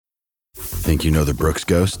Think you know the Brooks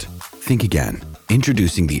Ghost? Think again.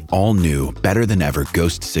 Introducing the all-new, better-than-ever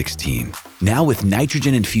Ghost 16. Now with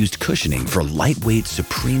nitrogen-infused cushioning for lightweight,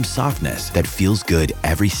 supreme softness that feels good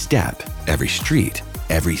every step, every street,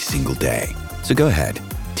 every single day. So go ahead,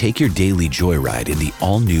 take your daily joyride in the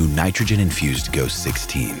all-new nitrogen-infused Ghost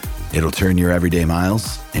 16. It'll turn your everyday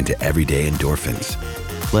miles into everyday endorphins.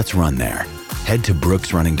 Let's run there. Head to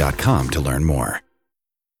brooksrunning.com to learn more.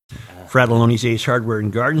 Fratelloni's Ace Hardware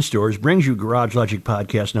and Garden Stores brings you Garage Logic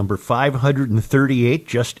podcast number 538,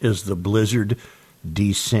 just as the blizzard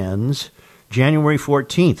descends. January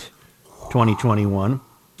 14th, 2021.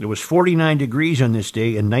 It was 49 degrees on this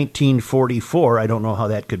day in 1944. I don't know how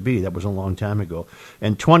that could be. That was a long time ago.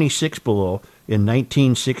 And 26 below in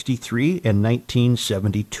 1963 and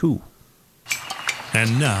 1972.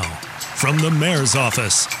 And now, from the mayor's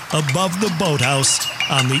office, above the boathouse,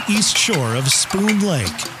 on the east shore of Spoon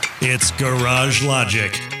Lake, it's Garage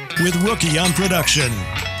Logic, with Rookie on production,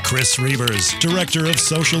 Chris Reavers, director of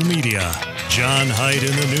social media, John Hyde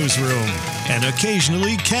in the newsroom, and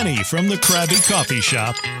occasionally Kenny from the Krabby Coffee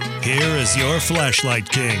Shop. Here is your flashlight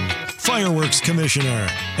king, fireworks commissioner,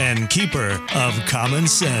 and keeper of common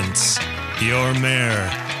sense, your mayor,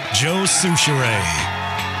 Joe Soucheray.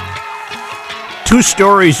 Two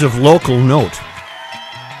stories of local note.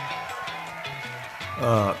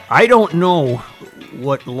 I don't know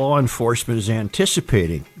what law enforcement is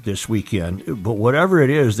anticipating this weekend, but whatever it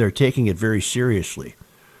is, they're taking it very seriously.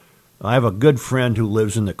 I have a good friend who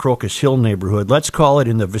lives in the Crocus Hill neighborhood. Let's call it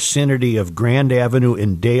in the vicinity of Grand Avenue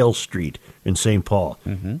and Dale Street in St. Paul.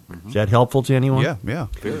 Mm-hmm. Is that helpful to anyone? Yeah.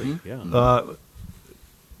 Very. Yeah.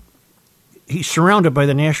 He's surrounded by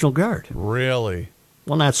the National Guard. Really?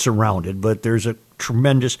 Well, not surrounded, but there's a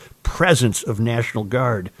tremendous presence of National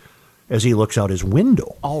Guard as he looks out his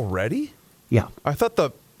window. Already? Yeah. I thought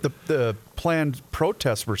the planned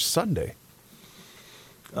protests were Sunday.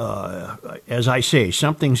 As I say,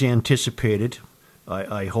 something's anticipated.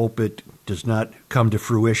 I hope it does not come to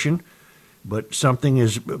fruition, but something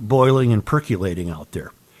is boiling and percolating out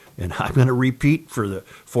there. And I'm going to repeat for the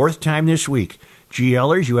fourth time this week,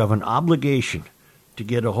 GLers, you have an obligation to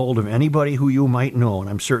get a hold of anybody who you might know, and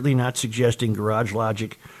I'm certainly not suggesting Garage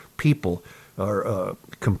Logic people are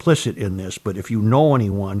complicit in this, but if you know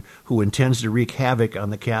anyone who intends to wreak havoc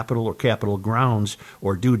on the Capitol or Capitol grounds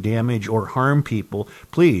or do damage or harm people,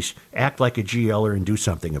 please act like a GLer and do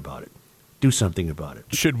something about it. Do something about it.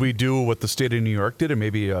 Should we do what the state of New York did and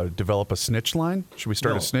maybe develop a snitch line? Should we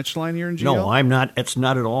start a snitch line here in GL? No, I'm not. That's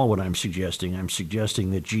not at all what I'm suggesting. I'm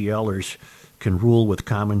suggesting that GLers can rule with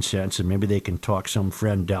common sense, and maybe they can talk some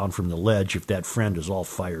friend down from the ledge if that friend is all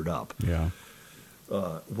fired up. Yeah.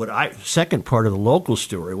 Second part of the local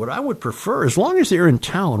story, what I would prefer, as long as they're in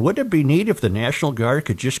town, wouldn't it be neat if the National Guard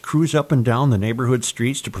could just cruise up and down the neighborhood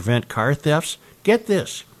streets to prevent car thefts? Get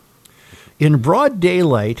this. In broad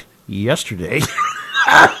daylight yesterday,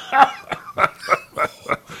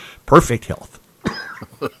 perfect health.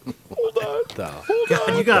 Hold on.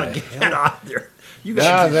 God, you got to get that out there.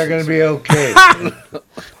 They're going to be okay.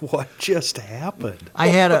 What just happened? I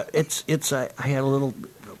had a little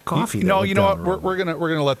coffee. You know what? We're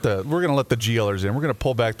gonna let the GLers in. We're gonna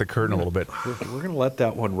pull back the curtain a little bit. We're gonna let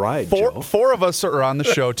that one ride. Four of us are on the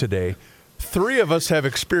show today. 3 of us have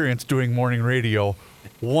experience doing morning radio.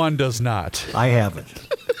 1 does not. I haven't.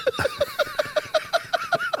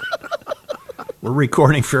 We're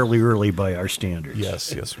recording fairly early by our standards.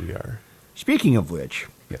 Yes, we are. Speaking of which,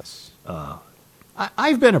 yes,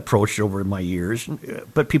 I've been approached over my years,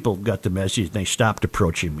 but people got the message and they stopped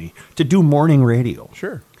approaching me to do morning radio.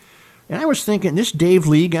 Sure. And I was thinking, this Dave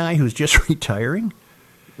Lee guy who's just retiring,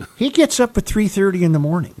 he gets up at 3:30 in the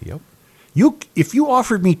morning. Yep. If you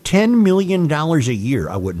offered me $10 million a year,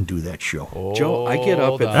 I wouldn't do that show. Oh, Joe, I get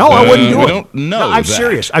up at... No, I wouldn't do it. Don't know I'm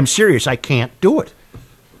serious. I'm serious. I can't do it.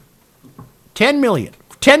 $10 million.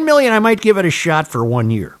 $10 million, I might give it a shot for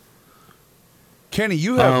 1 year. Kenny,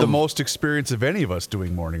 you have the most experience of any of us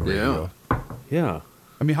doing morning radio. Yeah.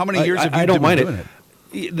 I mean, how many years have you been doing it?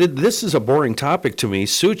 This is a boring topic to me.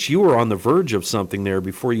 Such, you were on the verge of something there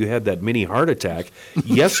before you had that mini heart attack.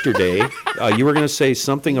 Yesterday, you were going to say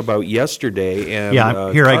something about yesterday. And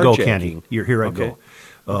here I go, carjacking. Kenny. Here I go.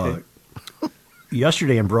 Okay.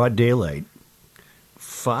 Yesterday in broad daylight,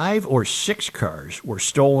 5 or 6 cars were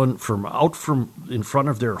stolen from in front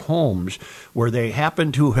of their homes, where they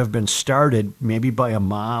happened to have been started maybe by a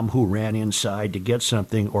mom who ran inside to get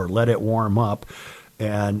something or let it warm up.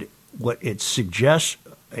 And what it suggests,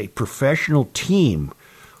 a professional team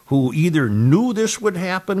who either knew this would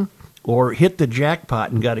happen or hit the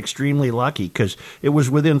jackpot and got extremely lucky because it was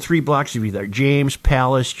within 3 blocks of either James,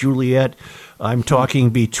 Palace, Juliet. I'm talking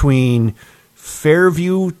between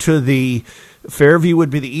Fairview Fairview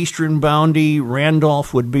would be the eastern boundary,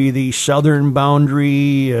 Randolph would be the southern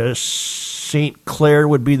boundary, St. Clair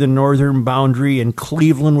would be the northern boundary, and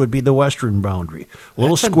Cleveland would be the western boundary.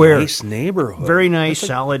 Little That's square. A nice neighborhood. Very nice,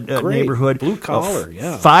 That's a solid great neighborhood. Blue collar,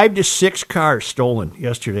 yeah. 5 to 6 cars stolen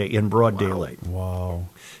yesterday in broad daylight. Wow.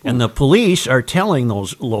 And the police are telling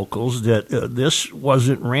those locals that this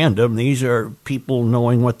wasn't random. These are people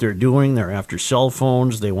knowing what they're doing. They're after cell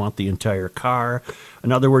phones. They want the entire car.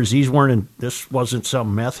 In other words, this wasn't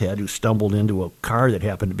some meth head who stumbled into a car that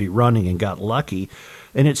happened to be running and got lucky.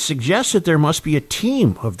 And it suggests that there must be a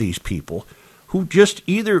team of these people who just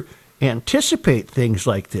either anticipate things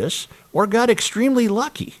like this or got extremely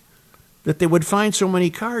lucky that they would find so many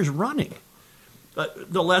cars running.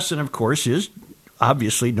 The lesson, of course, is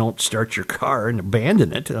obviously don't start your car and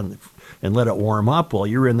abandon it and let it warm up while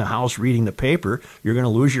you're in the house reading the paper. You're going to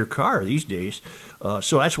lose your car these days.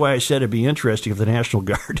 So that's why I said it'd be interesting if the National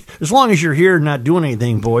Guard, as long as you're here and not doing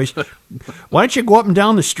anything, boys, why don't you go up and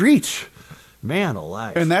down the streets? Man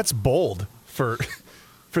alive. And that's bold for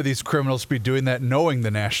these criminals to be doing that knowing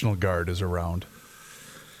the National Guard is around.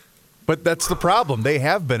 But that's the problem. They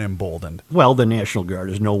have been emboldened. Well, the National Guard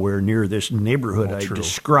is nowhere near this neighborhood Well, I true.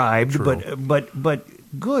 described, True.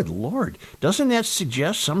 but good Lord, doesn't that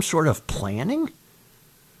suggest some sort of planning?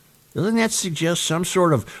 Doesn't that suggest some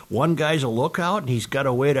sort of one guy's a lookout and he's got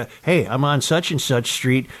a way to, hey, I'm on such and such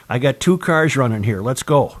street. I got 2 cars running here. Let's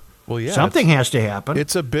go. Well, yeah, something has to happen.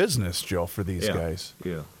 It's a business, Joe, for these Yeah. guys.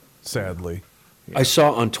 Yeah. Sadly. I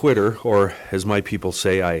saw on Twitter, or as my people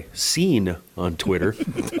say, I seen on Twitter,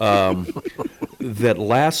 that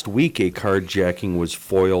last week a carjacking was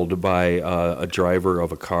foiled by a driver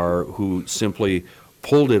of a car who simply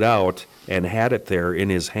pulled it out and had it there in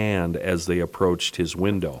his hand as they approached his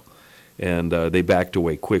window. And they backed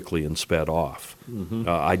away quickly and sped off.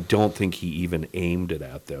 I don't think he even aimed it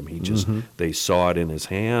at them. He just, they saw it in his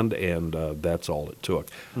hand, and that's all it took.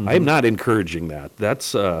 I'm not encouraging that.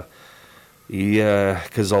 That's... Yeah,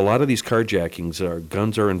 because a lot of these carjackings,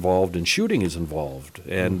 guns are involved and shooting is involved.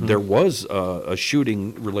 And there was a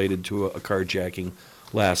shooting related to a carjacking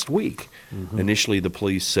last week. Initially, the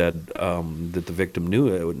police said that the victim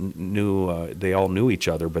knew they all knew each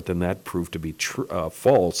other, but then that proved to be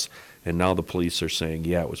false. And now the police are saying,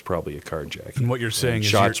 yeah, it was probably a carjacking. And what you're saying is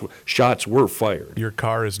shots were fired. your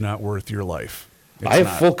car is not worth your life. I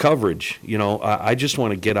have full coverage. You know, I just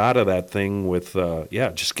want to get out of that thing with,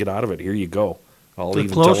 just get out of it. Here you go. I'll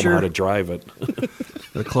even tell them how to drive it.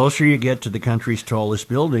 The closer you get to the country's tallest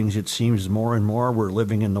buildings, it seems more and more we're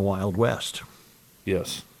living in the Wild West.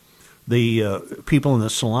 Yes. The people in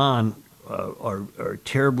the salon are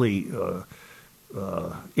terribly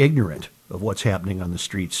ignorant of what's happening on the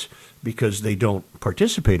streets because they don't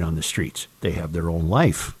participate on the streets. They have their own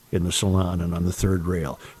life in the salon and on the third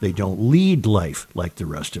rail. They don't lead life like the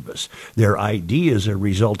rest of us. Their ideas are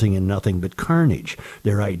resulting in nothing but carnage.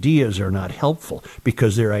 Their ideas are not helpful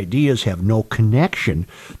because their ideas have no connection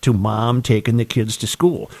to mom taking the kids to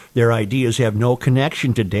school. Their ideas have no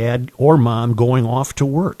connection to dad or mom going off to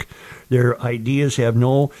work. Their ideas have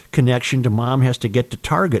no connection to mom has to get to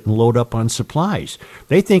Target and load up on supplies.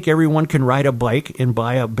 They think everyone can ride a bike and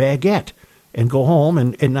buy a baguette and go home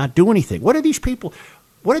and not do anything. What are these people?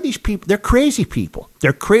 They're crazy people.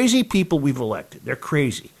 They're crazy people we've elected. They're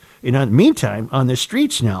crazy. And in the meantime, on the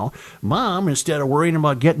streets now, mom, instead of worrying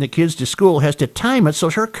about getting the kids to school, has to time it so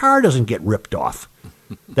her car doesn't get ripped off.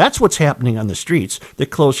 That's what's happening on the streets the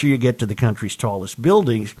closer you get to the country's tallest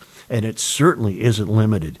buildings, and it certainly isn't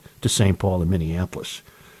limited to St. Paul and Minneapolis.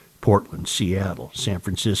 Portland, Seattle, San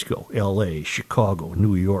Francisco, L.A., Chicago,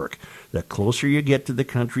 New York. The closer you get to the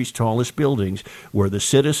country's tallest buildings, where the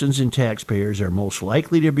citizens and taxpayers are most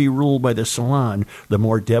likely to be ruled by the salon, the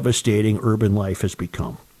more devastating urban life has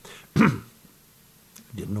become.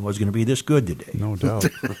 Didn't know it was going to be this good today. No doubt.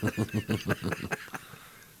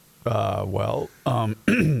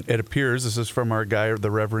 It appears, this is from our guy,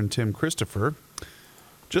 the Reverend Tim Christopher,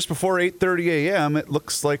 just before 8:30 a.m., it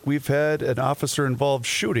looks like we've had an officer-involved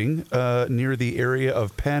shooting near the area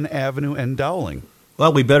of Penn Avenue and Dowling.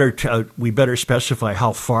 Well, we better specify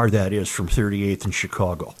how far that is from 38th and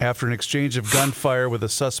Chicago. After an exchange of gunfire with a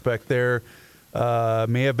suspect there,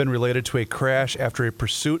 may have been related to a crash after a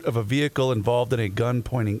pursuit of a vehicle involved in a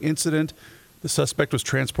gun-pointing incident. The suspect was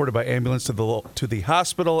transported by ambulance to the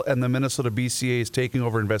hospital, and the Minnesota BCA is taking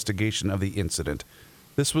over investigation of the incident.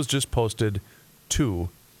 This was just posted 2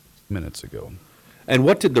 minutes ago. And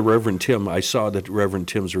what did the Reverend Tim? I saw that Reverend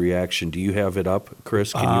Tim's reaction. Do you have it up,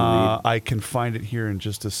 Chris? Can you read? I can find it here in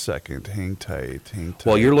just a second. Hang tight.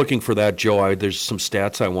 While you're looking for that, Joe, there's some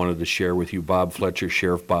stats I wanted to share with you.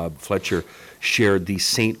 Sheriff Bob Fletcher, shared the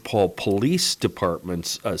St. Paul Police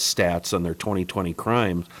Department's stats on their 2020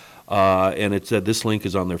 crimes, and it said this link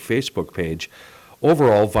is on their Facebook page.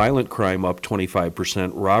 Overall, violent crime up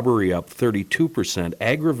 25%, robbery up 32%,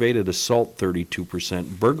 aggravated assault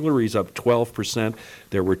 32%, burglaries up 12%.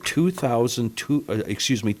 There were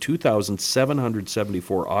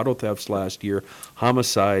 2,774 auto thefts last year.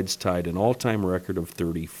 Homicides tied an all-time record of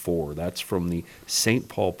 34. That's from the St.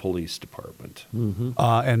 Paul Police Department. Mm-hmm.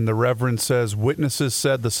 And the Reverend says, witnesses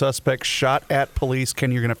said the suspect shot at police.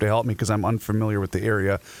 Ken, you're going to have to help me because I'm unfamiliar with the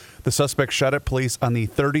area. The suspect shot at police on the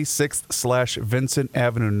 36th/Vincent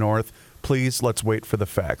Avenue North. Please, let's wait for the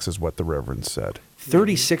facts, is what the Reverend said.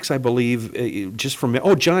 36, I believe, just from...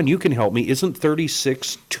 Oh, John, you can help me. Isn't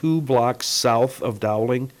 36 2 blocks south of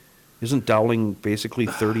Dowling? Isn't Dowling basically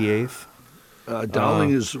 38th?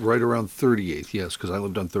 Dowling is right around 38th, yes, because I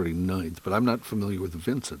lived on 39th, but I'm not familiar with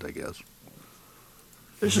Vincent, I guess.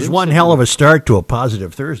 This is one hell of a start to a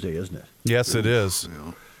positive Thursday, isn't it? Yes, it is.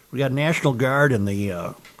 Yeah. We got National Guard in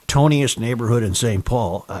the toniest neighborhood in St.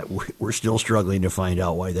 Paul. We're still struggling to find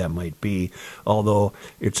out why that might be, although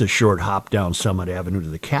it's a short hop down Summit Avenue to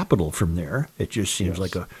the Capitol from there. It just seems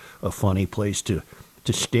like a funny place to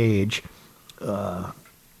stage.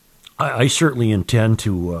 I certainly intend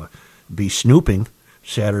to be snooping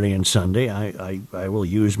Saturday and Sunday. I will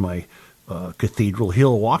use my Cathedral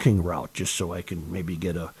Hill walking route just so I can maybe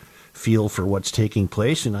get a feel for what's taking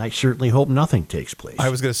place, and I certainly hope nothing takes place. I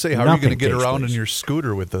was going to say, how are you going to get around in your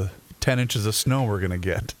scooter with the 10 inches of snow we're going to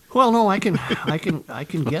get? Well, no, I can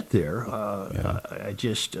get there. I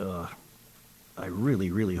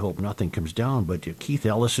really hope nothing comes down. But Keith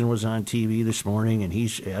Ellison was on TV this morning, and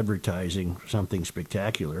he's advertising something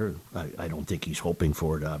spectacular. I don't think he's hoping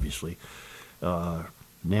for it, obviously.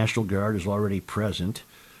 National Guard is already present.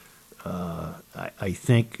 I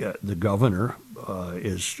think the governor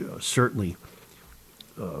is certainly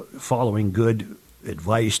following good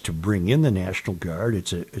advice to bring in the National Guard.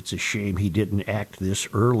 It's a shame he didn't act this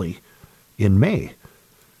early in May.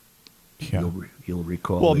 Yeah. You'll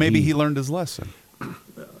recall. Well, maybe he learned his lesson.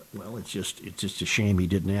 Well, it's just a shame he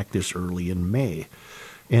didn't act this early in May.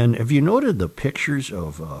 And have you noted the pictures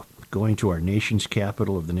of going to our nation's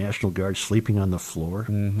capital of the National Guard sleeping on the floor?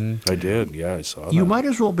 Mm-hmm. I did, yeah, I saw that. You might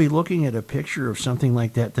as well be looking at a picture of something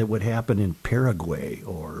like that would happen in Paraguay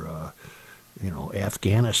or,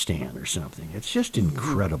 Afghanistan or something. It's just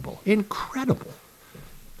incredible. Incredible.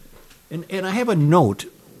 And I have a note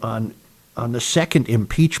on the second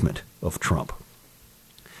impeachment of Trump.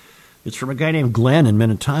 It's from a guy named Glenn in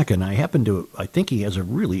Minnetonka, and I think he has a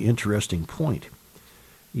really interesting point.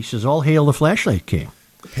 He says, all hail the Flashlight King.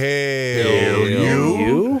 Hail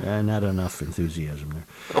you. Not enough enthusiasm there.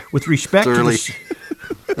 With respect It's to early.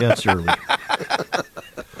 That's early.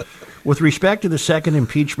 With respect to the second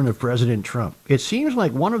impeachment of President Trump, it seems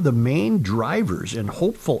like one of the main drivers and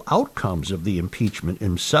hopeful outcomes of the impeachment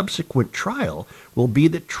and subsequent trial will be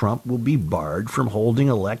that Trump will be barred from holding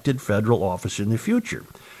elected federal office in the future.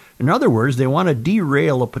 In other words, they want to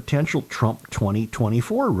derail a potential Trump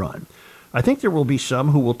 2024 run. I think there will be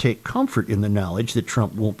some who will take comfort in the knowledge that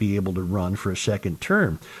Trump won't be able to run for a second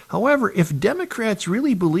term. However, if Democrats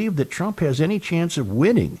really believe that Trump has any chance of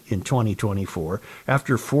winning in 2024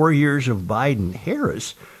 after 4 years of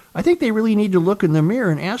Biden-Harris, I think they really need to look in the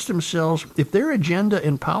mirror and ask themselves if their agenda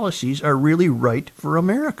and policies are really right for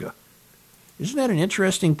America. Isn't that an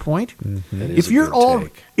interesting point? That If is a you're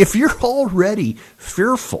good take. if you're already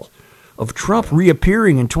fearful of Trump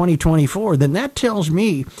reappearing in 2024, then that tells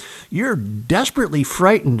me you're desperately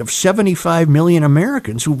frightened of 75 million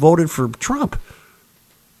Americans who voted for Trump.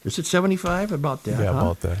 Is it 75? About that, Yeah, huh?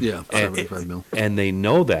 about that. Yeah, 75 mil. And they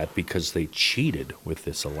know that because they cheated with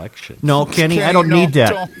this election. No, Kenny, I don't need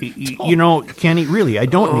that. Kenny, really, I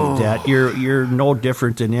don't need that. You're no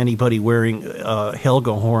different than anybody wearing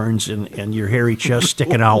Helga horns and your hairy chest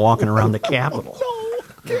sticking out walking around the Capitol.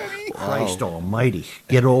 Christ almighty,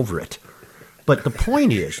 get over it. But the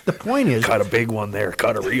point is, Cut a big one there.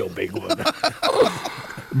 Cut a real big one.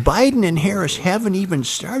 Biden and Harris haven't even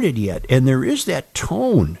started yet, and there is that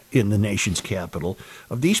tone in the nation's capital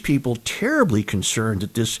of these people terribly concerned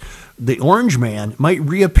that the orange man might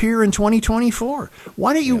reappear in 2024.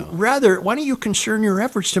 Why don't you concern your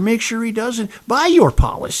efforts to make sure he doesn't? By your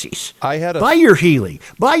policies, by your healing,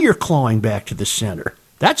 by your clawing back to the center.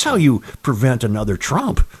 That's how you prevent another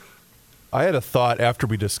Trump. I had a thought after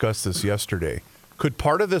we discussed this yesterday. Could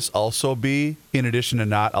part of this also be, in addition to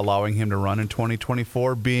not allowing him to run in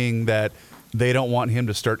 2024, being that they don't want him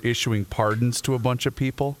to start issuing pardons to a bunch of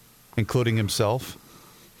people, including himself,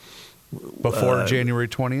 before January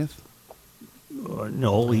 20th?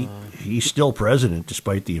 No, he's still president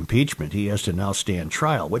despite the impeachment. He has to now stand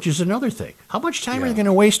trial, which is another thing. How much time are they going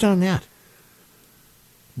to waste on that?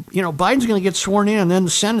 Biden's going to get sworn in, and then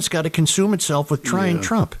the Senate's got to consume itself with trying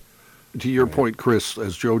Trump. To your point, Chris,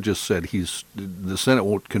 as Joe just said, the Senate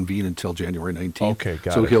won't convene until January 19th. Okay,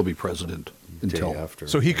 got so it. he'll be president until after.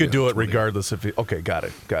 So he could do it regardless if he... Okay, got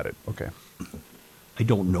it. Okay. I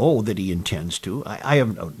don't know that he intends to. I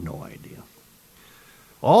have no idea.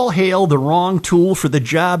 All hail the wrong tool for the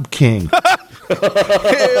job, King.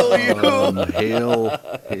 Hail you!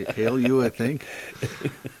 Hail you, I think.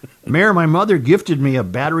 Mayor, my mother gifted me a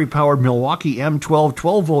battery-powered Milwaukee M12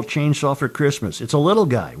 12-volt chainsaw for Christmas. It's a little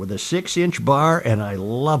guy with a 6-inch bar, and I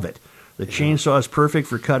love it. The chainsaw is perfect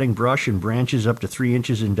for cutting brush and branches up to 3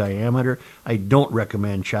 inches in diameter. I don't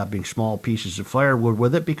recommend chopping small pieces of firewood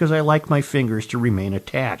with it because I like my fingers to remain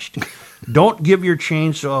attached. Don't give your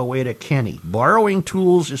chainsaw away to Kenny. Borrowing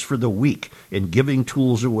tools is for the weak, and giving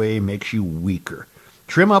tools away makes you weaker.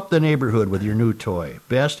 Trim up the neighborhood with your new toy.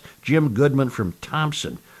 Best, Jim Goodman from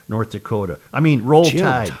Thompson, North Dakota. Roll Jim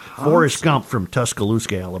Tide. Thompson. Forrest Gump from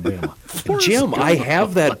Tuscaloosa, Alabama. Jim, I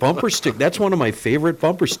have that bumper sticker. That's one of my favorite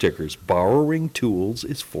bumper stickers. Borrowing tools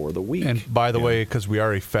is for the weak. And by the way, because we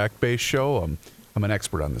are a fact-based show, I'm an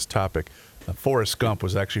expert on this topic. Forrest Gump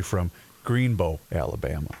was actually from Greenbow,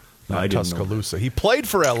 Alabama, I not didn't know Tuscaloosa. He played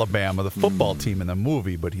for Alabama, the football team in the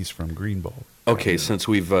movie, but he's from Greenbow. Okay, since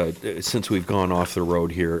we've gone off the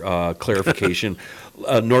road here, clarification: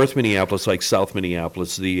 North Minneapolis, like South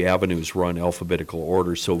Minneapolis, the avenues run alphabetical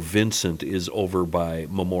order. So Vincent is over by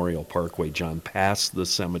Memorial Parkway, John, past the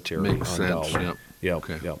cemetery. Makes on sense. Dollar. Yep.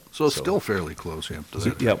 Okay. Yep. So it's still fairly close, yeah. to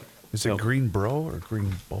that. Yep. Is it Greenbow or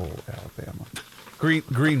Greenbow, Alabama?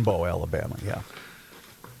 Greenbow, Alabama, yeah.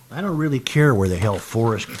 I don't really care where the hell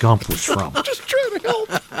Forrest Gump was from. Just trying to help.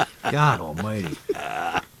 God almighty.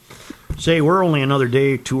 Say, we're only another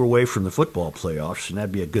day or two away from the football playoffs, and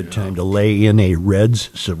that'd be a good time to lay in a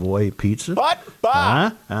Red's Savoy pizza. What?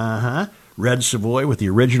 Red Savoy with the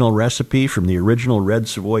original recipe from the original Red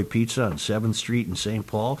Savoy Pizza on 7th Street in St.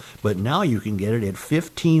 Paul. But now you can get it at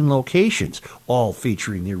 15 locations, all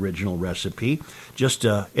featuring the original recipe. Just,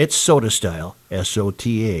 it's soda style,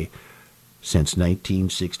 SOTA, since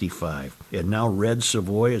 1965. And now Red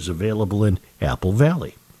Savoy is available in Apple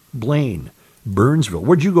Valley, Blaine, Burnsville.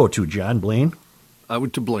 Where'd you go to, John? Blaine? I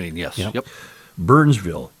went to Blaine, yes. Yep.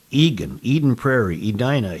 Burnsville, Eagan, Eden Prairie,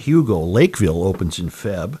 Edina, Hugo, Lakeville opens in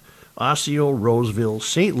Feb. Osseo, Roseville,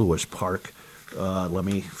 St. Louis Park. Let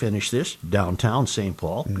me finish this. Downtown St.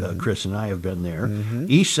 Paul. Chris and I have been there.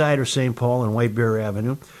 East side of St. Paul and White Bear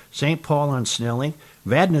Avenue. St. Paul on Snelling,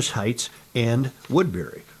 Vadnais Heights, and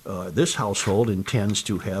Woodbury. This household intends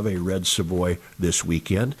to have a Red Savoy this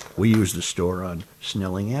weekend. We use the store on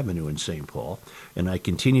Snelling Avenue in St. Paul, and I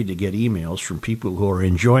continue to get emails from people who are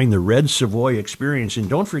enjoying the Red Savoy experience. And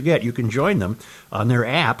don't forget, you can join them on their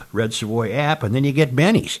app, Red Savoy app, and then you get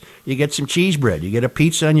bennies. You get some cheese bread. You get a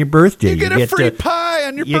pizza on your birthday. You get a free pie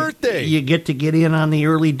on your birthday. You get to get in on the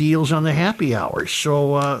early deals on the happy hours.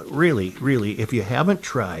 So really, if you haven't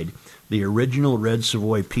tried the original Red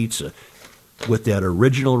Savoy pizza, with that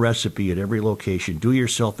original recipe at every location, do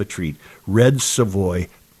yourself a treat. Red Savoy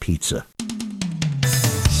Pizza.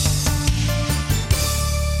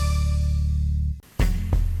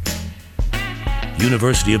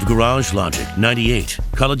 University of Garage Logic, 98.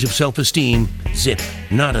 College of Self-Esteem, zip,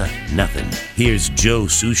 nada, nothing. Here's Joe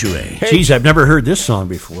Souchere. Geez, I've never heard this song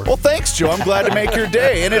before. Well, thanks, Joe. I'm glad to make your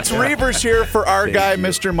day. And it's Reavers here for our guy,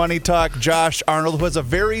 Mr. Money Talk, Josh Arnold, who has a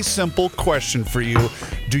very simple question for you.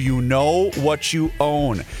 Do you know what you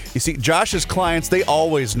own? You see, Josh's clients, they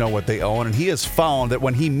always know what they own, and he has found that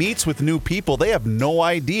when he meets with new people, they have no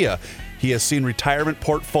idea. He has seen retirement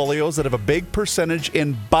portfolios that have a big percentage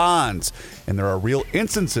in bonds, and there are real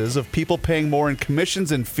instances of people paying more in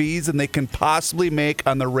commissions and fees than they can possibly make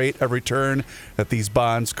on the rate of return that these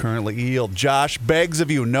bonds currently yield. Josh begs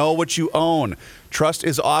of you, know what you own. Trust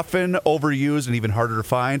is often overused and even harder to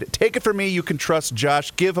find. Take it from me, you can trust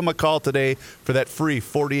Josh. Give him a call today for that free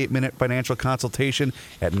 48-minute financial consultation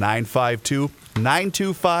at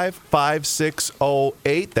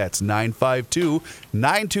 952-925-5608. That's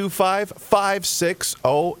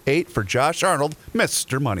 952-925-5608 for Josh Arnold,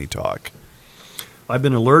 Mr. Money Talk. I've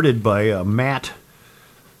been alerted by Matt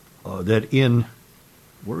that in,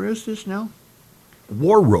 where is this now?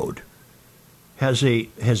 War Road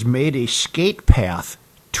has made a skate path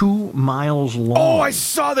 2 miles long. Oh, I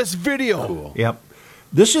saw this video. Cool. Yep.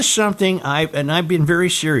 This is something I've been very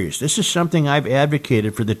serious. This is something I've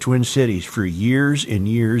advocated for the Twin Cities for years and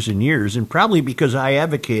years and years, and probably because I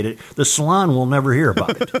advocate it, the Salon will never hear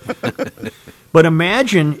about it. But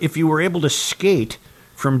imagine if you were able to skate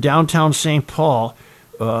from downtown St. Paul.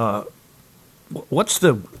 What's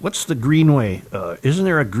the Greenway? Isn't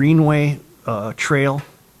there a Greenway trail?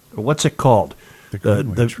 Or what's it called?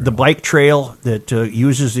 The bike trail that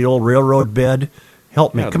uses the old railroad bed.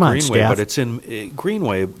 Help me, come on, Greenway, staff. But it's in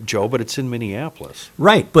Greenway, Joe. But it's in Minneapolis.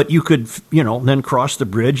 Right, but you could, then cross the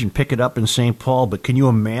bridge and pick it up in St. Paul. But can you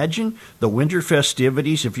imagine the winter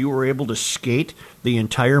festivities if you were able to skate the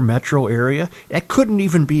entire metro area? That couldn't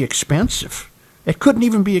even be expensive. It couldn't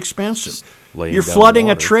even be expensive. You're flooding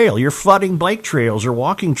a trail. You're flooding bike trails or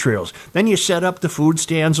walking trails. Then you set up the food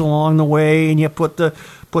stands along the way, and you put the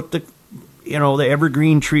the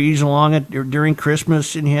evergreen trees along it during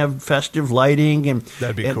Christmas, and you have festive lighting, and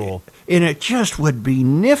that'd be cool. And it just would be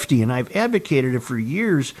nifty. And I've advocated it for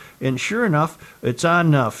years. And sure enough, it's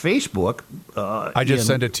on Facebook. I just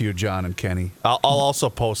sent it to you, John and Kenny. I'll also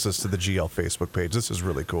post this to the GL Facebook page. This is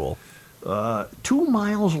really cool. 2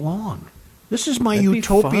 miles long. This is my That'd be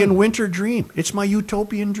utopian fun. winter dream. It's my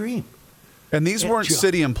utopian dream. And these weren't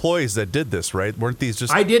city employees that did this, right? Weren't these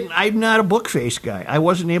just... I'm not a book face guy. I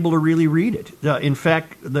wasn't able to really read it. In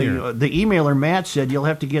fact, the emailer Matt said you'll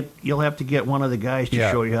have to get one of the guys to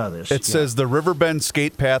show you how this. It says the Riverbend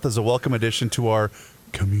Skate Path is a welcome addition to our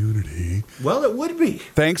community. Well, it would be.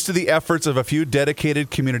 Thanks to the efforts of a few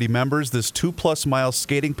dedicated community members, this 2+ mile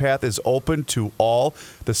skating path is open to all.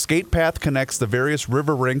 The skate path connects the various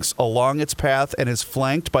river rinks along its path and is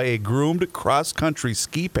flanked by a groomed cross-country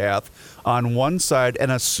ski path on one side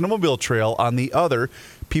and a snowmobile trail on the other.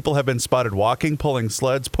 People have been spotted walking, pulling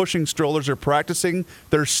sleds, pushing strollers, or practicing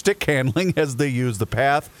their stick handling as they use the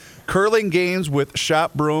path. Curling games with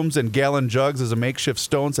shop brooms and gallon jugs as a makeshift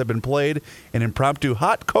stones have been played, and impromptu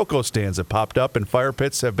hot cocoa stands have popped up, and fire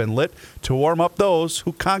pits have been lit to warm up those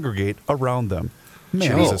who congregate around them.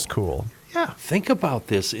 Man, this is cool. Yeah. Think about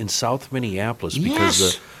this in South Minneapolis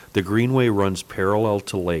because the Greenway runs parallel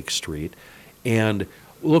to Lake Street. And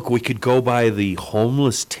look, we could go by the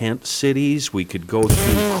homeless tent cities. We could go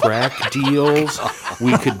through crack deals.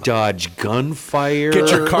 We could dodge gunfire. Get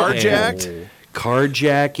your car jacked.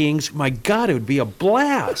 Carjackings. My God, it would be a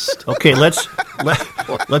blast. Okay, let's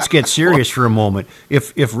get serious for a moment.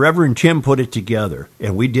 If Reverend Tim put it together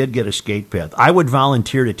and we did get a skate path, I would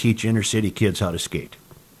volunteer to teach inner city kids how to skate.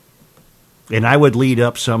 And I would lead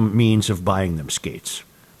up some means of buying them skates.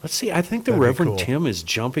 Let's see. I think the That'd be Reverend cool. Tim is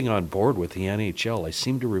jumping on board with the NHL. I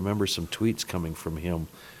seem to remember some tweets coming from him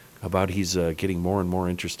about he's getting more and more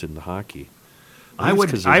interested in hockey. I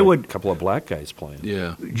would. A couple of black guys playing.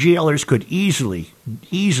 Yeah. GLers could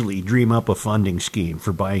easily dream up a funding scheme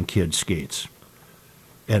for buying kids skates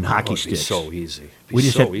and hockey It'd be sticks. so easy. We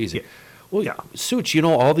just had- easy. yeah. Well, Yeah. Suits,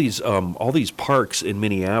 all these parks in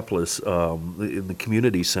Minneapolis, in the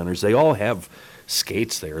community centers, they all have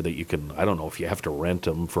skates there that you can. I don't know if you have to rent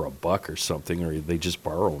them for $1 or something, or they just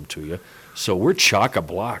borrow them to you. So we're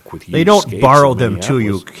chock-a-block with you. They don't borrow them to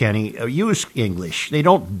you, Kenny. Use English. They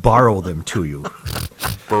don't borrow them to you.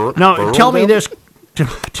 Now, tell me this.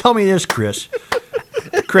 Tell me this, Chris.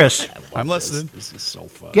 Chris, I'm listening. This is so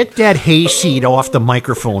fun. get that hayseed off the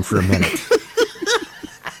microphone for a minute.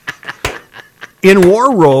 In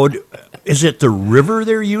War Road, is it the river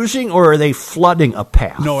they're using, or are they flooding a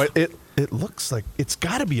path? No, it looks like it's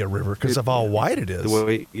got to be a river because of how wide it is.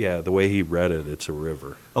 The way he read it, it's a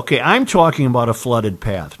river. Okay, I'm talking about a flooded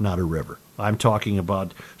path, not a river. I'm talking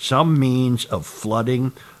about some means of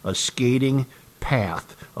flooding a skating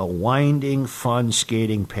path, a winding, fun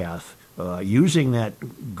skating path, using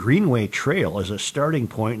that Greenway Trail as a starting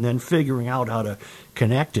point and then figuring out how to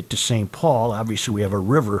connect it to St. Paul. Obviously, we have a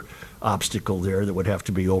river obstacle there that would have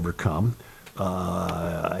to be overcome.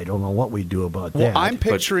 I don't know what we do about that. Well, I'm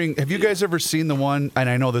picturing. Have you guys ever seen the one? And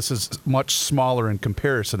I know this is much smaller in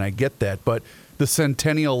comparison. I get that, but the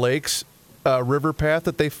Centennial Lakes river path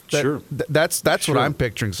that they Sure. That's Sure. what I'm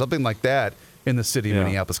picturing. Something like that in the city of Yeah.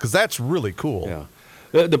 Minneapolis because that's really cool.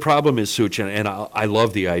 Yeah. The problem is, Such, and I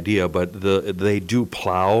love the idea, but they do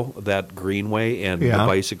plow that greenway, and the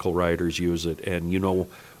bicycle riders use it. And you know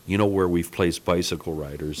where we've placed bicycle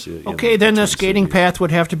riders. Okay, then the skating path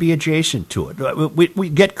would have to be adjacent to it. We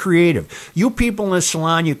get creative. You people in the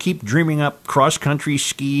salon, you keep dreaming up cross-country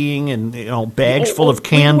skiing and bags full of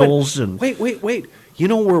candles. Wait. You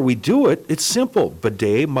know where we do it? It's simple.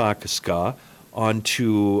 Bidet, Makaska,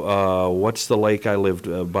 onto, what's the lake I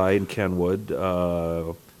lived by in Kenwood?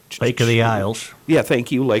 Lake of the Isles. Yeah,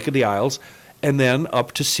 thank you, Lake of the Isles. And then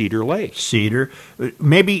up to Cedar Lake. Cedar.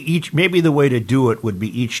 Maybe the way to do it would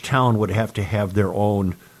be each town would have to have their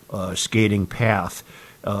own skating path,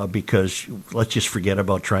 because let's just forget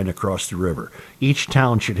about trying to cross the river. Each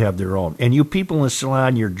town should have their own. And you people in the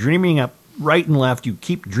salon, you're dreaming up right and left. You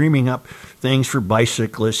keep dreaming up things for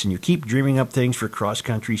bicyclists, and you keep dreaming up things for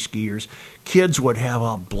cross-country skiers. Kids would have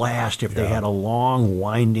a blast if they had a long,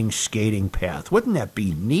 winding skating path. Wouldn't that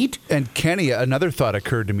be neat? And Kenny, another thought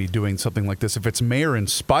occurred to me doing something like this. If it's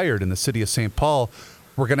mayor-inspired in the city of St. Paul,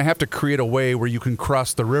 we're going to have to create a way where you can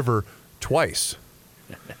cross the river twice.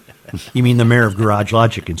 You mean the mayor of Garage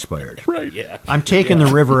Logic inspired? Right. Yeah. I'm taking the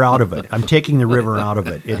river out of it. I'm taking the river out of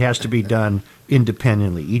it. It has to be done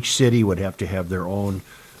independently. Each city would have to have their own.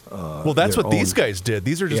 Well, that's what these guys did.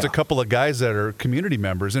 These are just a couple of guys that are community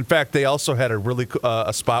members. In fact, they also had a really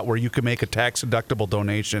a spot where you could make a tax-deductible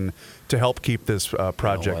donation to help keep this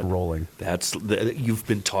project rolling. You've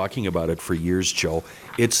been talking about it for years, Joe.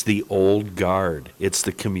 It's the old guard. It's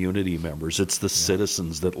the community members. It's the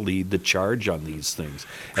citizens that lead the charge on these things.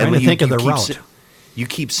 Trying to think of the route. You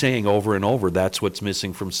keep saying over and over, that's what's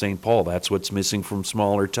missing from St. Paul. That's what's missing from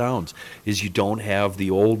smaller towns, is you don't have the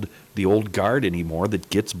old guard anymore that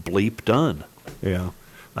gets bleep done. Yeah.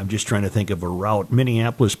 I'm just trying to think of a route.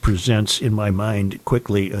 Minneapolis presents, in my mind,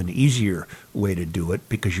 quickly an easier way to do it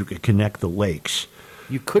because you could connect the lakes.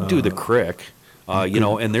 You could do the creek,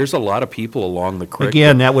 and there's a lot of people along the creek.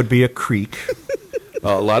 Again, that would be a creek.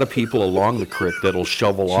 A lot of people along the creek that'll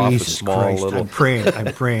shovel off Jesus a small Christ, little.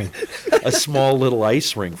 I'm praying. A small little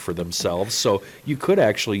ice rink for themselves. So you could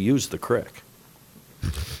actually use the creek.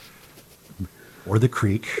 Or the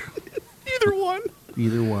creek.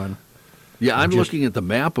 Either one. Yeah, I'm looking at the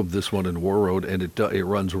map of this one in Warroad, and it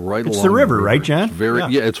runs right along the river, right, John?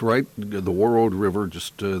 It's it's right. The Warroad River,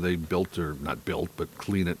 just they built, or not built, but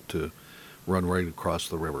clean it to run right across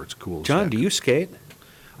the river. It's cool. John, do you skate?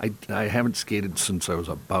 I haven't skated since I was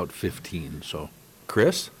about 15, so.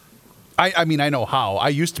 Chris? I mean, I know how. I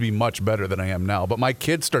used to be much better than I am now, but my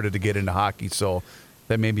kids started to get into hockey, so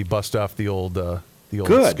that made me bust off the old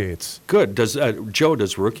skates. Good. Does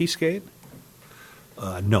Rookie skate?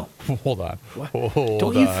 No. Hold on.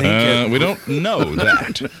 Don't you think? We don't know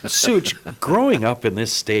that. Such, growing up in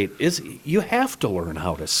this state, you have to learn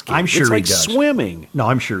how to skate. I'm sure it's like he does. Swimming. No,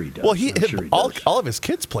 I'm sure he does. Well, all of his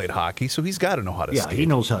kids played hockey, so he's got to know how to skate. Yeah, he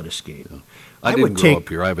knows how to skate. I didn't grow up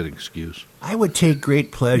here. I have an excuse. I would take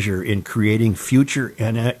great pleasure in creating future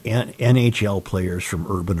NHL players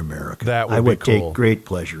from urban America. That would I would be cool. take great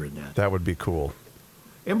pleasure in that. That would be cool.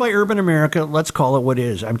 And by urban America, let's call it what it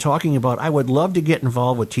is. I'm talking about I would love to get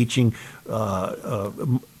involved with teaching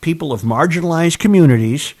people of marginalized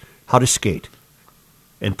communities how to skate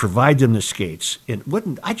and provide them the skates.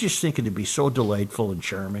 And I just think it'd be so delightful and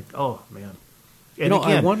charming. Oh, man. And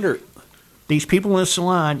again, I wonder... These people in the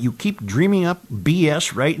salon, you keep dreaming up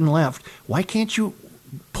BS right and left. Why can't you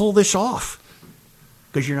pull this off?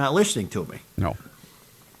 Because you're not listening to me. No.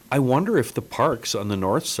 I wonder if the parks on the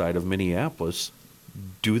north side of Minneapolis,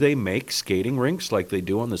 do they make skating rinks like they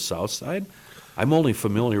do on the south side? I'm only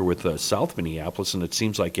familiar with South Minneapolis, and it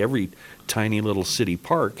seems like every tiny little city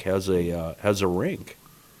park has a rink.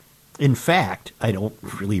 In fact, I don't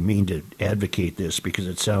really mean to advocate this because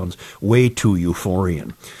it sounds way too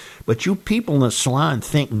euphorian. But you people in the salon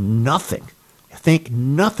think nothing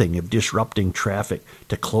of disrupting traffic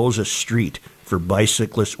to close a street for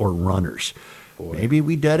bicyclists or runners. Boy, maybe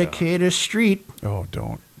we dedicate a street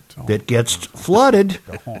don't. that gets flooded.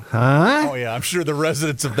 Huh? Oh, yeah, I'm sure the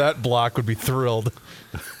residents of that block would be thrilled.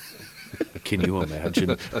 Can you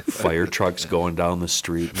imagine fire trucks going down the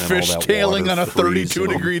street and then fish all that tailing water on a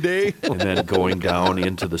 32-degree day? And then going down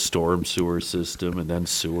into the storm sewer system and then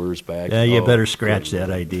sewers back. Yeah, you better scratch that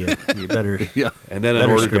idea. You better. Yeah. And then in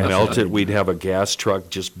order to melt it, we'd have a gas truck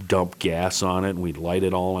just dump gas on it and we'd light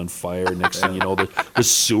it all on fire. Next thing you know, the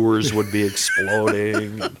sewers would be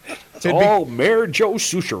exploding. It's all Mayor Joe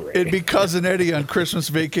Souchere. It'd be Cousin Eddie on Christmas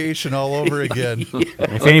Vacation all over again. Yes.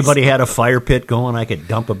 If anybody had a fire pit going, I could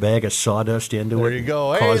dump a bag of sawdust into it. There you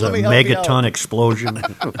go. Cause a megaton explosion.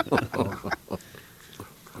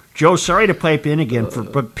 Joe, sorry to pipe in again,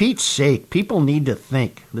 but Pete's sake, people need to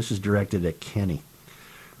think. This is directed at Kenny.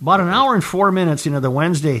 About an hour and 4 minutes into the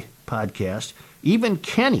Wednesday podcast, even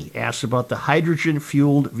Kenny asks about the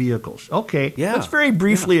hydrogen-fueled vehicles. Okay, let's very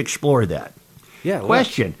briefly explore that. Yeah.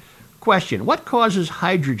 Question, what causes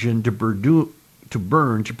hydrogen to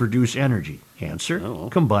burn to produce energy? Answer,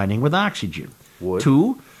 combining with oxygen. Wood.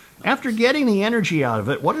 2, after getting the energy out of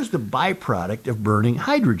it, what is the byproduct of burning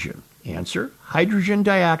hydrogen? Answer, hydrogen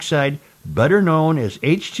dioxide, better known as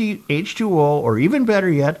H2O, or even better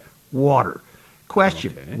yet, water.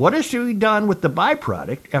 Question, what is to be done with the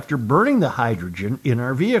byproduct after burning the hydrogen in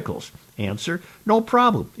our vehicles? Answer, no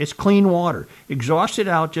problem. It's clean water. Exhaust it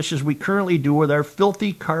out just as we currently do with our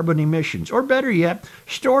filthy carbon emissions. Or better yet,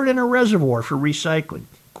 store it in a reservoir for recycling.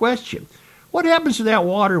 Question, what happens to that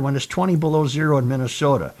water when it's 20 below zero in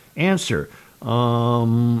Minnesota? Answer,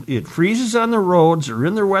 it freezes on the roads or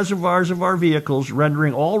in the reservoirs of our vehicles,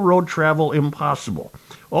 rendering all road travel impossible.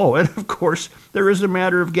 Oh, and of course, there is a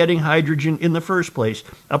matter of getting hydrogen in the first place,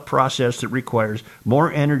 a process that requires more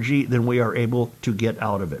energy than we are able to get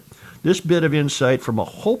out of it. This bit of insight from a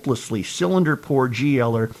hopelessly cylinder-poor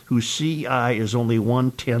GLer whose CI is only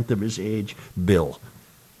 1/10 of his age, Bill.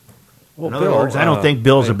 Well, In other Bill, words, I don't think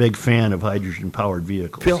Bill's a big fan of hydrogen-powered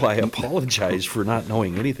vehicles. Bill, I apologize for not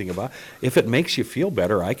knowing anything about it. If it makes you feel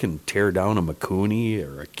better, I can tear down a Mikuni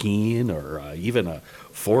or a Keen or even a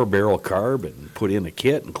 4-barrel carb and put in a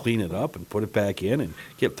kit and clean it up and put it back in and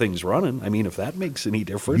get things running. I mean, if that makes any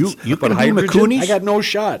difference. You but can do hydrogen, Mikunis? I got no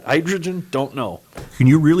shot. Hydrogen, don't know. Can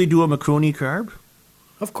you really do a Mikuni carb?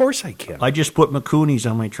 Of course I can. I just put Mikunis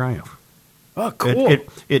on my Triumph. Oh, cool.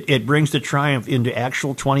 It brings the Triumph into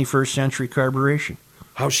actual 21st century carburation.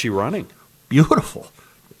 How's she running? Beautiful.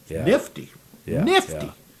 Yeah. Nifty. Yeah,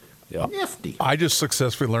 Nifty. Yeah. Nifty. I just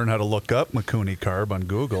successfully learned how to look up Mikuni carb on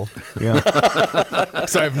Google. Yeah.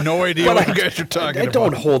 So I have no idea what you guys are talking I about.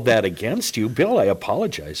 don't hold that against you. Bill, I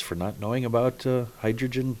apologize for not knowing about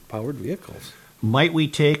hydrogen-powered vehicles. Might we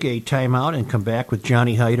take a timeout and come back with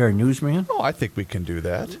Johnny Hyde, our newsman? Oh, I think we can do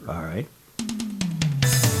that. All right.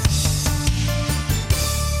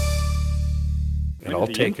 And I'll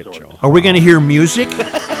take it, Joe. Are we going to hear music?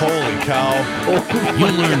 Holy cow.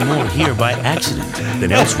 You'll learn more here by accident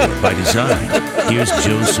than elsewhere by design. Here's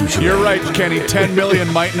Joe Souchere. You're right, Kenny. 10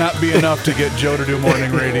 million might not be enough to get Joe to do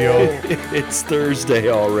morning radio. It's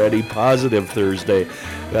Thursday already, positive Thursday.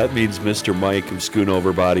 That means Mr. Mike of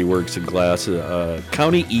Schoonover Body Works and Glass,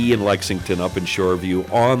 County E in Lexington up in Shoreview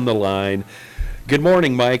on the line. Good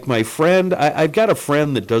morning, Mike. My friend, I've got a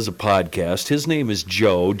friend that does a podcast. His name is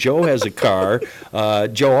Joe. Joe has a car.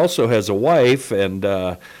 Joe also has a wife,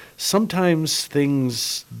 and sometimes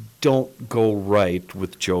things don't go right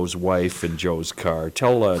with Joe's wife and Joe's car.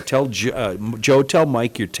 Joe, tell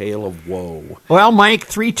Mike your tale of woe. Well, Mike,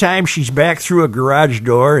 3 times she's back through a garage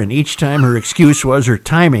door, and each time her excuse was her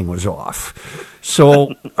timing was off.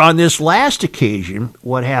 So on this last occasion,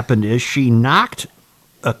 what happened is she knocked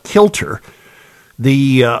a kilter.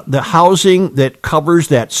 The housing that covers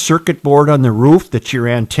that circuit board on the roof, that's your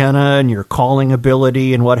antenna and your calling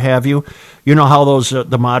ability and what have you. You know how those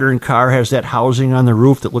the modern car has that housing on the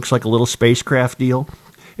roof that looks like a little spacecraft deal,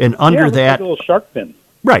 and under that, like a little shark fin.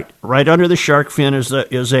 Right under the shark fin is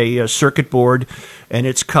a circuit board, and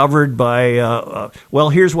it's covered by. Well,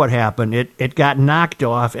 here's what happened. It got knocked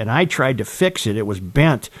off, and I tried to fix it. It was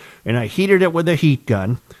bent, and I heated it with a heat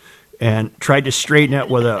gun. And tried to straighten it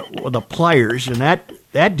with a pliers, and that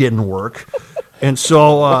didn't work. And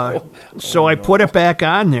so I put it back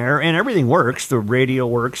on there, and everything works. The radio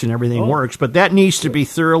works, and everything works. But that needs to be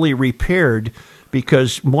thoroughly repaired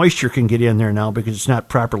because moisture can get in there now because it's not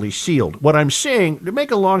properly sealed. What I'm saying, to make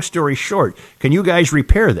a long story short, can you guys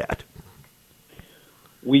repair that?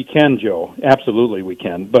 We can, Joe. Absolutely, we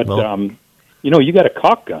can. But you got a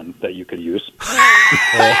caulk gun that you could use.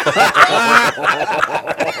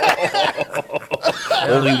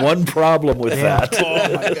 Only one problem with that.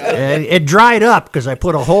 Oh, my God. It dried up because I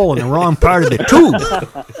put a hole in the wrong part of the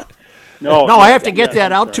tube. No, I have to get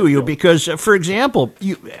that out to you because, for example,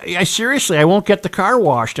 I won't get the car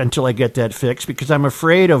washed until I get that fixed because I'm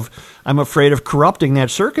afraid of corrupting that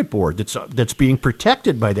circuit board that's being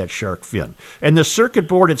protected by that shark fin. And the circuit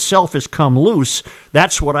board itself has come loose.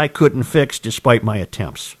 That's what I couldn't fix despite my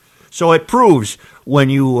attempts. So it proves when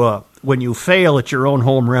you fail at your own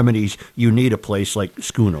home remedies, you need a place like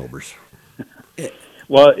Schoonover's.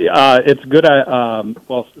 Well, it's good.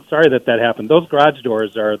 Sorry that happened. Those garage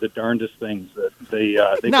doors are the darndest things. They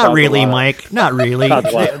not really, Mike. Not really.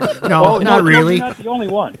 No, not really. You're not the only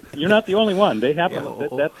one. You're not the only one. They happen. Yeah.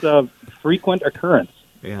 That's a frequent occurrence.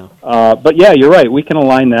 Yeah. But yeah, you're right. We can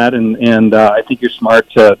align that, and I think you're smart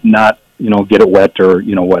to not get it wet or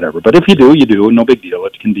whatever. But if you do, you do. No big deal.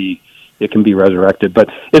 It can be resurrected. But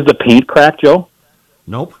is the paint cracked, Joe?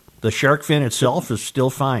 Nope. The shark fin itself is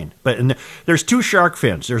still fine. But there's 2 shark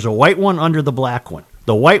fins. There's a white one under the black one.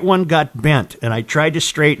 The white one got bent, and I tried to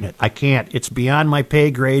straighten it. I can't. It's beyond my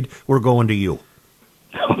pay grade. We're going to you.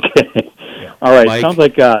 Okay. Yeah. All right. Mike,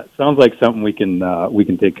 sounds like something we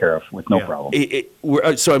can take care of with no problem.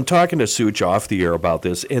 So I'm talking to Such off the air about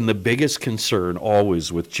this, and the biggest concern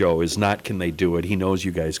always with Joe is not can they do it. He knows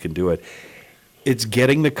you guys can do it. It's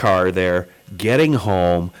getting the car there, getting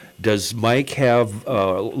home. Does Mike have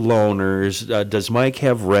loaners? Does Mike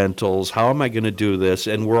have rentals? How am I going to do this?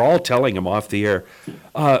 And we're all telling him off the air,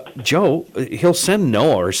 Joe, he'll send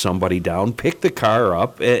Noah or somebody down, pick the car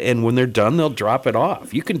up, and when they're done, they'll drop it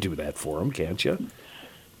off. You can do that for him, can't you?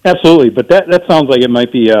 Absolutely, but that sounds like it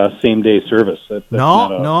might be a same-day service. Doesn't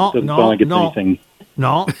sound like it's anything.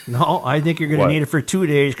 No, I think you're going to need it for 2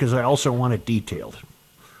 days because I also want it detailed.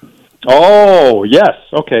 Oh, yes.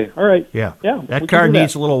 Okay. All right. Yeah. Yeah. That car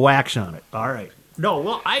needs a little wax on it. All right. No,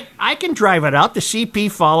 well, I can drive it out. The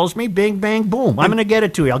CP follows me. Bing, bang, boom. I'm going to get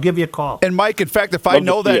it to you. I'll give you a call. And, Mike, in fact, if I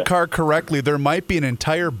know that car correctly, there might be an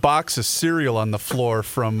entire box of cereal on the floor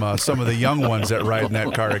from some of the young ones that ride in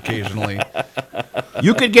that car occasionally.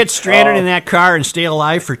 You could get stranded in that car and stay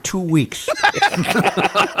alive for 2 weeks.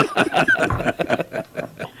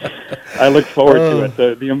 I look forward to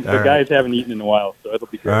it. The guys haven't eaten in a while, so it'll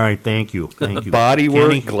be great. All right, thank you.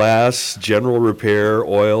 Bodywork, glass, general repair,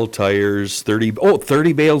 oil, tires,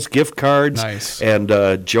 30 Bales gift cards. Nice. And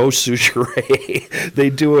Joe Soucheray.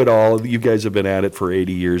 They do it all. You guys have been at it for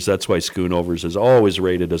 80 years. That's why Schoonovers is always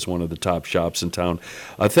rated as one of the top shops in town.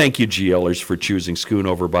 Thank you, GLers, for choosing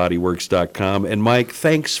SchoonoverBodyWorks.com. And, Mike,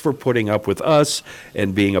 thanks for putting up with us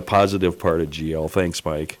and being a positive part of GL. Thanks,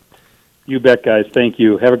 Mike. You bet, guys. Thank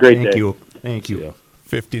you. Have a great day. Thank you. Yeah.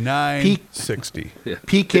 5960.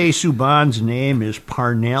 PK Subban's name is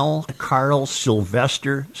Parnell Carl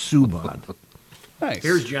Sylvester Subban. Nice.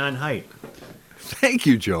 Here's John Height. Thank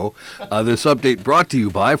you, Joe. This update brought to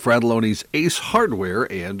you by Fratelloni's Ace Hardware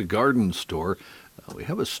and Garden Store. We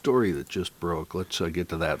have a story that just broke. Let's get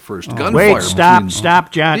to that first. Gunfire. Wait,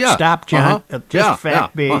 stop, John. Yeah. Stop, John. Just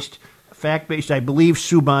fact-based. Fact-based, I believe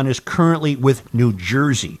Subban is currently with New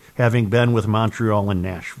Jersey, having been with Montreal and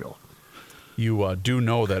Nashville. You do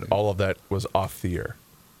know that all of that was off the air.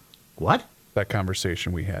 What? That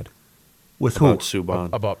conversation we had. With About who?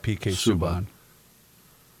 Subban. About PK Subban.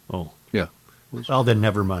 Oh. Yeah. Well, then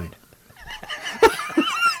never mind.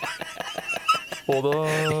 Hold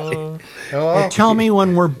on. Well, tell me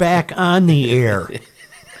when we're back on the air.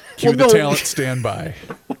 Cue the talent standby.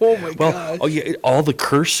 Oh, my God. All the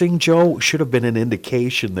cursing, Joe, should have been an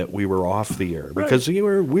indication that we were off the air because we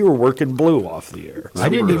were working blue off the air. I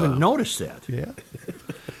didn't even notice that. Yeah.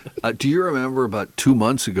 Do you remember about 2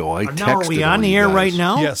 months ago, I texted Now, are we on the air right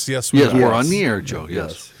now? Yes, we're on the air, Joe.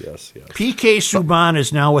 Yes. PK Subban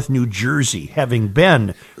is now with New Jersey, having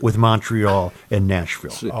been with Montreal and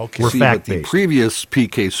Nashville. Okay. We're But the fact-based. previous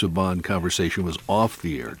PK Subban conversation was off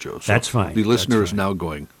the air, Joe. So That's fine. The listener That's is now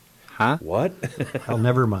going, huh? What? Well,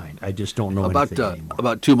 never mind. I just don't know anything anymore.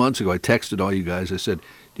 About 2 months ago, I texted all you guys. I said,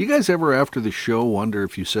 do you guys ever after the show wonder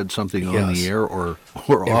if you said something on the air or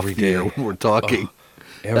off the air when we're talking?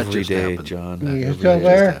 Every day, happened. John. You still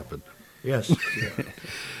there? Happened. Yes.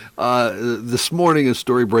 This morning, a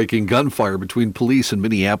story-breaking gunfire between police in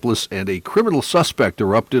Minneapolis and a criminal suspect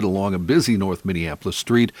erupted along a busy North Minneapolis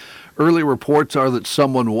street. Early reports are that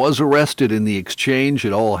someone was arrested in the exchange.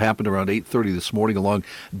 It all happened around 8:30 this morning along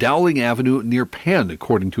Dowling Avenue near Penn,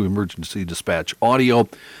 according to emergency dispatch audio.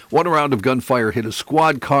 One round of gunfire hit a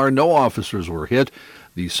squad car. No officers were hit.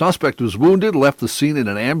 The suspect was wounded, left the scene in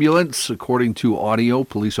an ambulance, according to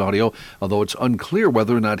police audio, although it's unclear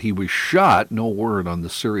whether or not he was shot. No word on the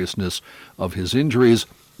seriousness of his injuries.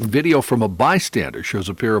 Video from a bystander shows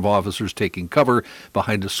a pair of officers taking cover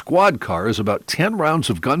behind a squad car as about 10 rounds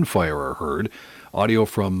of gunfire are heard. Audio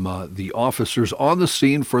from the officers on the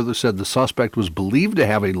scene further said the suspect was believed to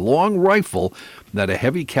have a long rifle, that a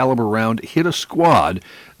heavy caliber round hit a squad.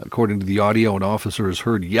 According to the audio, an officer is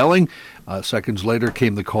heard yelling. Seconds later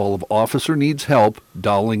came the call of officer needs help,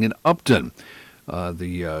 Dowling and Upton.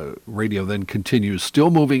 The radio then continues,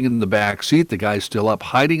 still moving in the back seat. The guy's still up,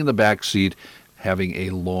 hiding in the back seat, having a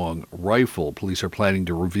long rifle. Police are planning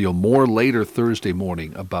to reveal more later Thursday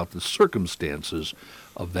morning about the circumstances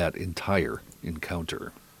of that entire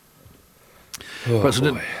encounter.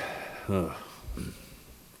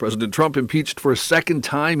 President Trump impeached for a second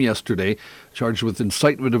time yesterday, charged with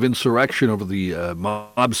incitement of insurrection over the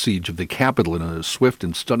mob siege of the Capitol in a swift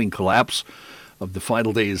and stunning collapse of the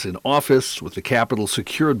final days in office. With the Capitol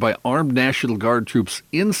secured by armed National Guard troops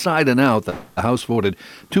inside and out, the House voted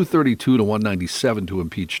 232 to 197 to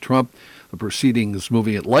impeach Trump. The proceedings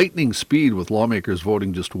moving at lightning speed, with lawmakers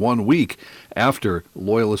voting just 1 week after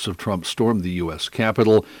loyalists of Trump stormed the U.S.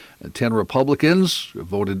 Capitol. 10 Republicans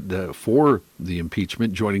voted for the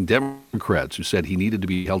impeachment, joining Democrats who said he needed to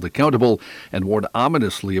be held accountable and warned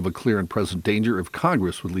ominously of a clear and present danger if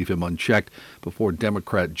Congress would leave him unchecked before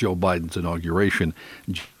Democrat Joe Biden's inauguration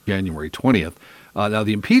January 20th. Now,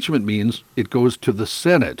 the impeachment means it goes to the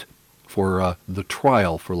Senate for the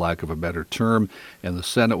trial, for lack of a better term, and the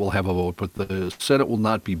Senate will have a vote, but the Senate will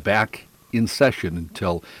not be back in session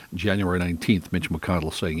until January 19th. Mitch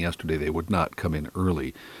McConnell saying yesterday they would not come in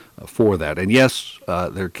early for that. And yes,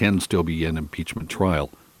 there can still be an impeachment trial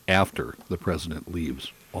after the president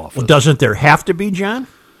leaves office. Well, doesn't there have to be, John?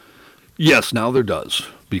 Yes, now there does,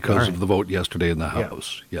 because of the vote yesterday in the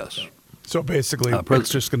House. Yes. So basically, it's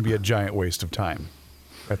just going to be a giant waste of time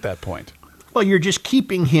at that point. Well, you're just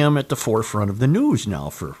keeping him at the forefront of the news now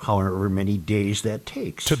for however many days that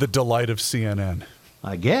takes. To the delight of CNN.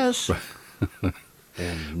 I guess.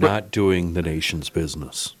 And not doing the nation's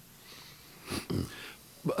business.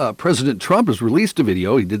 President Trump has released a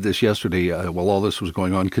video. He did this yesterday while all this was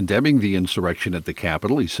going on, condemning the insurrection at the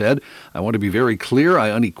Capitol. He said, "I want to be very clear.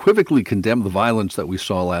 I unequivocally condemn the violence that we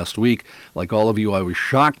saw last week. Like all of you, I was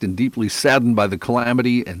shocked and deeply saddened by the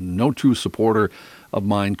calamity, and no true supporter of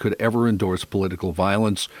mine could ever endorse political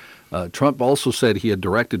violence." Trump also said he had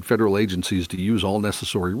directed federal agencies to use all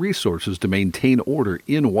necessary resources to maintain order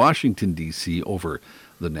in Washington, D.C. over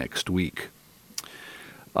the next week.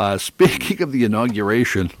 Speaking of the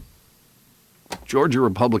inauguration, Georgia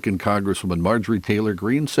Republican Congresswoman Marjorie Taylor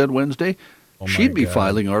Greene said Wednesday she'd be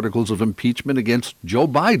filing articles of impeachment against Joe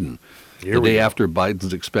Biden the day after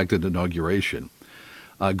Biden's expected inauguration.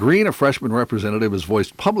 Greene, a freshman representative, has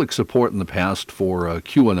voiced public support in the past for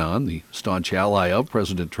QAnon. The staunch ally of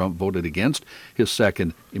President Trump voted against his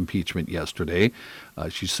second impeachment yesterday.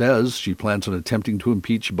 She says she plans on attempting to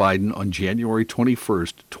impeach Biden on January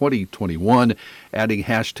 21st, 2021, adding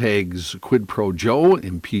hashtags Quid Pro Joe,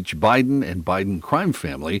 Impeach Biden, and Biden Crime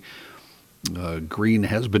Family. Greene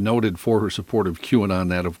has been noted for her support of QAnon.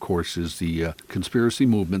 That, of course, is the conspiracy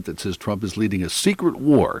movement that says Trump is leading a secret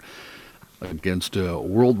war against a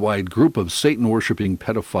worldwide group of Satan-worshipping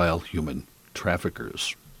pedophile human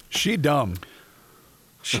traffickers. She dumb.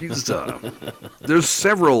 She's there's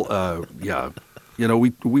several. You know,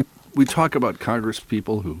 we talk about Congress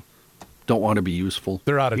people who don't want to be useful.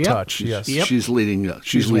 They're out of touch. Yes, she's leading.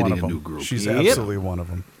 She's leading a new group. She's absolutely one of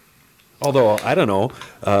them. Although, I don't know,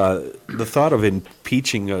 the thought of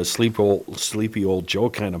impeaching a sleepy old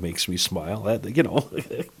Joe kind of makes me smile. I'm going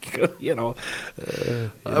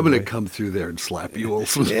to come through there and slap you,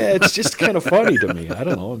 Olson. Yeah, it's just kind of funny to me. I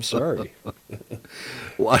don't know. I'm sorry.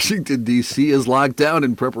 Washington, D.C. is locked down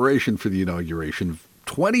in preparation for the inauguration.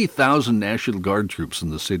 20,000 National Guard troops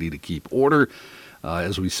in the city to keep order.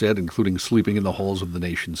 As we said, including sleeping in the halls of the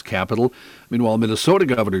nation's capital. Meanwhile, Minnesota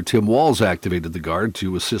Governor Tim Walz activated the Guard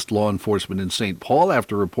to assist law enforcement in St. Paul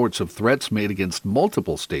after reports of threats made against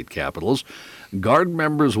multiple state capitals. Guard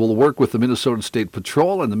members will work with the Minnesota State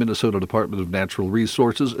Patrol and the Minnesota Department of Natural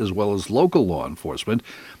Resources, as well as local law enforcement.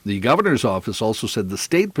 The governor's office also said the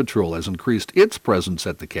State Patrol has increased its presence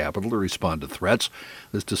at the Capitol to respond to threats.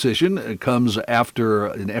 This decision comes after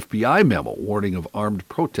an FBI memo warning of armed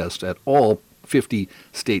protests at all 50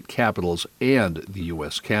 state capitals and the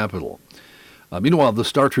U.S. Capitol. Meanwhile, the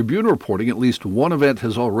Star Tribune reporting at least one event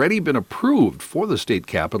has already been approved for the state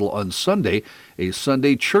capitol on Sunday, a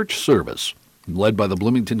Sunday church service, led by the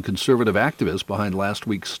Bloomington conservative activists behind last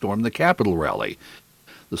week's Storm the Capitol rally.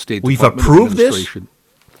 The State Department of Administration.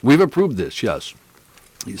 We've approved this, yes.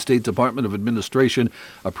 The State Department of Administration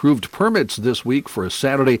approved permits this week for a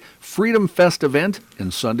Saturday Freedom Fest event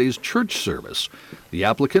and Sunday's church service. The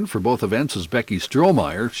applicant for both events is Becky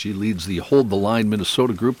Strohmeyer. She leads the Hold the Line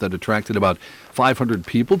Minnesota group that attracted about 500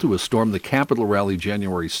 people to a Storm the Capitol rally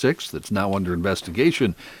January 6th that's now under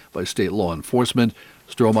investigation by state law enforcement.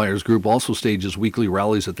 Strohmeyer's group also stages weekly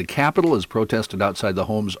rallies at the Capitol as protested outside the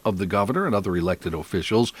homes of the governor and other elected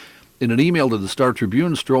officials. In an email to the Star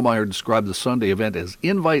Tribune, Strohmeyer described the Sunday event as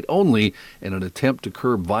invite-only in an attempt to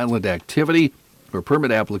curb violent activity. Her permit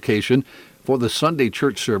application for the Sunday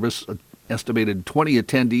church service estimated 20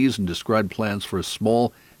 attendees and described plans for a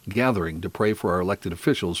small gathering to pray for our elected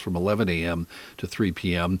officials from 11 a.m. to 3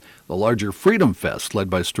 p.m. The larger Freedom Fest, led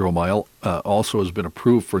by Strohmeyer, also has been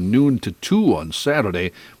approved for noon to 2 on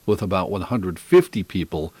Saturday, with about 150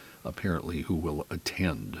 people apparently who will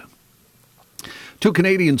attend. 2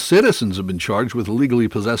 Canadian citizens have been charged with illegally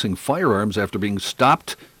possessing firearms after being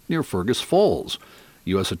stopped near Fergus Falls.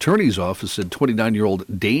 U.S. Attorney's Office said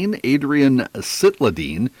 29-year-old Dane Adrian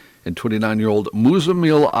Sitladine and 29-year-old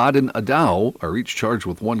Muzamil Aden Adao are each charged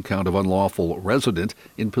with 1 count of unlawful resident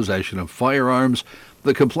in possession of firearms.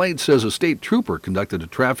 The complaint says a state trooper conducted a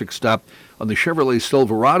traffic stop on the Chevrolet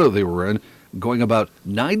Silverado they were in, going about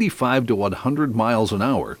 95 to 100 miles an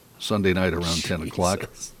hour Sunday night around 10 o'clock.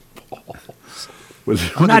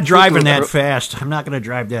 I'm not driving that fast. I'm not going to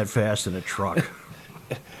drive that fast in a truck.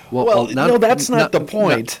 Well, that's not the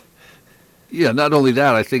point. Yeah, not only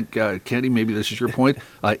that, I think, Kenny, maybe this is your point,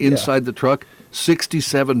 inside the truck,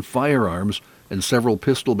 67 firearms and several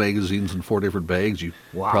pistol magazines in 4 different bags. You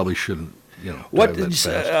probably shouldn't, What drive that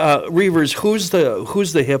fast. Reavers?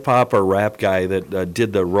 Who's the hip hop or rap guy that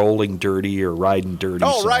did the rolling dirty or riding dirty?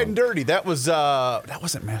 Oh, song? Riding Dirty. That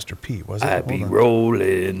wasn't Master P, was it? I be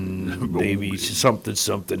rolling, maybe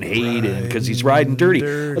something hating because he's riding dirty.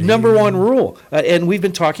 Number one rule, and we've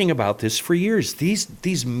been talking about this for years.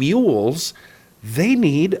 These mules, they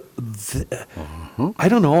need, I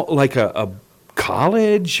don't know, like a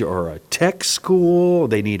college or a tech school.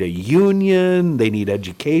 They need a union. They need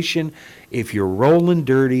education. If you're rolling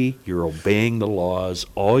dirty, you're obeying the laws.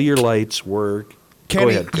 All your lights work. Kenny, Go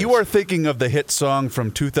ahead, Chris. you are thinking of the hit song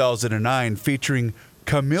from 2009 featuring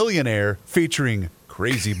Chameleonaire featuring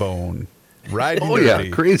Crazy Bone. Riding Oh, Dirty.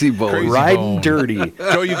 yeah, Crazy Bone. Riding dirty.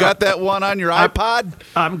 Joe, you got that one on your iPod?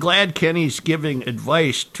 I'm glad Kenny's giving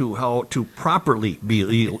advice to how to properly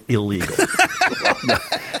be illegal.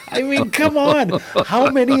 I mean, come on. How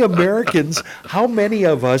many Americans, how many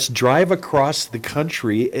of us drive across the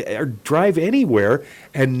country or drive anywhere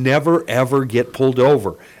and never, ever get pulled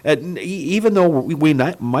over? And even though we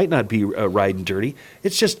might not be riding dirty,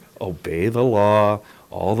 it's just obey the law.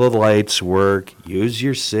 All the lights work. Use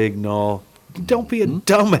your signal. Don't be a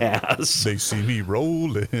dumbass. They see me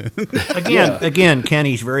rolling. Again,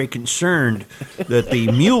 Kenny's very concerned that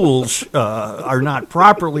the mules are not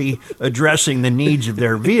properly addressing the needs of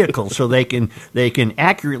their vehicle, so they can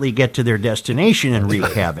accurately get to their destination and wreak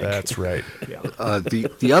havoc. That's right.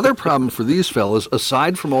 The other problem for these fellas,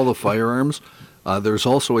 aside from all the firearms, there's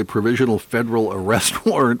also a provisional federal arrest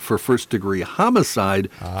warrant for first-degree homicide,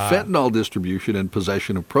 fentanyl distribution, and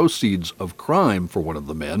possession of proceeds of crime for one of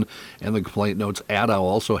the men. And the complaint notes Addow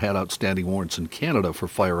also had outstanding warrants in Canada for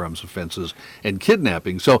firearms offenses and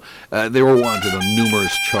kidnapping. So they were wanted on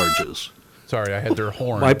numerous charges. Sorry, I had their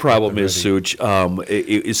horn. My problem is, Such,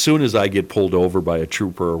 as soon as I get pulled over by a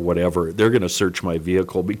trooper or whatever, they're going to search my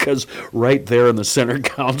vehicle because right there in the center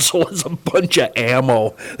console is a bunch of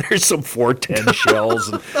ammo. There's some 410 shells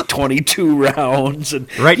and 22 rounds. And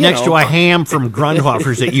Right next to a ham from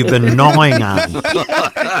Grundhofer's that you've been gnawing on.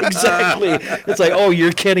 Exactly. It's like, oh,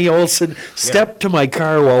 you're Kenny Olson. Step to my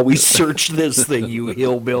car while we search this thing, you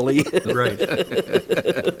hillbilly. Right.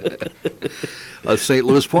 A St.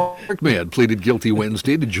 Louis Park man pleaded guilty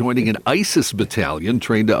Wednesday to joining an ISIS battalion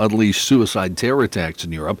trained to unleash suicide terror attacks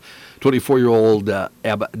in Europe. 24-year-old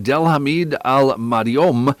Abdelhamid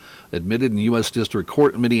Al-Madioum admitted in U.S. District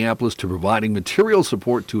Court in Minneapolis to providing material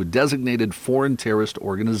support to a designated foreign terrorist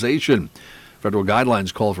organization. Federal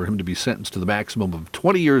guidelines call for him to be sentenced to the maximum of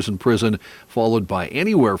 20 years in prison, followed by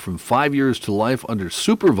anywhere from 5 years to life under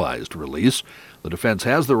supervised release. The defense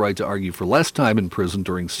has the right to argue for less time in prison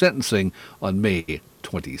during sentencing on May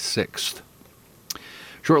 26th.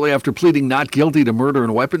 Shortly after pleading not guilty to murder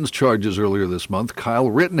and weapons charges earlier this month,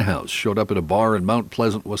 Kyle Rittenhouse showed up at a bar in Mount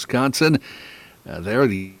Pleasant, Wisconsin. There,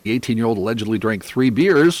 the 18-year-old allegedly drank 3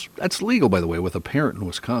 beers. That's legal, by the way, with a parent in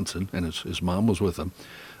Wisconsin, and his mom was with him.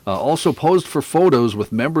 Also posed for photos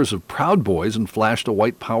with members of Proud Boys and flashed a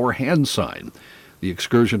white power hand sign. The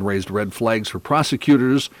excursion raised red flags for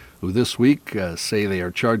prosecutors, who this week say they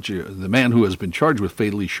are the man who has been charged with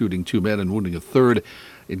fatally shooting 2 men and wounding a third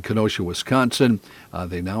in Kenosha, Wisconsin.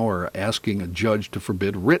 They now are asking a judge to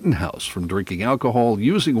forbid Rittenhouse from drinking alcohol,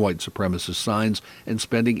 using white supremacist signs, and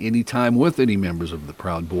spending any time with any members of the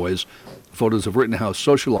Proud Boys. Photos of Rittenhouse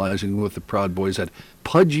socializing with the Proud Boys at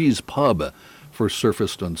Pudgy's Pub first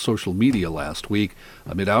surfaced on social media last week.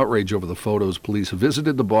 Amid outrage over the photos, police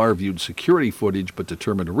visited the bar, viewed security footage, but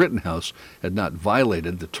determined Rittenhouse had not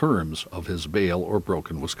violated the terms of his bail or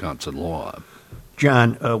broken Wisconsin law.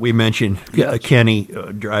 John, we mentioned Kenny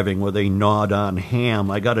driving with a gnawed-on ham.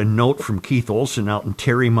 I got a note from Keith Olson out in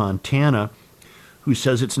Terry, Montana, who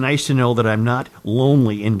says it's nice to know that I'm not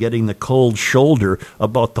lonely in getting the cold shoulder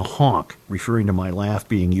about the honk, referring to my laugh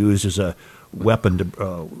being used as a weapon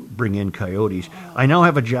to bring in coyotes. I now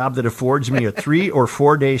have a job that affords me a 3 or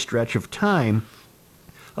 4 day stretch of time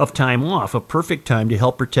off, a perfect time to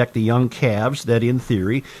help protect the young calves that, in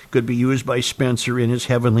theory, could be used by Spencer in his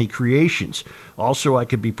heavenly creations. Also, I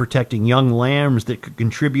could be protecting young lambs that could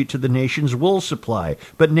contribute to the nation's wool supply.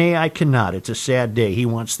 But nay, I cannot. It's a sad day. He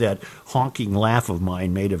wants that honking laugh of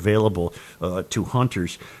mine made available to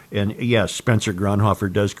hunters. And yes, Spencer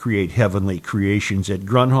Grundhofer does create heavenly creations at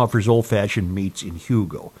Grundhofer's Old Fashioned Meats in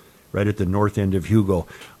Hugo, right at the north end of Hugo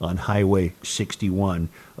on Highway 61.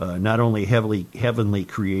 Not only heavenly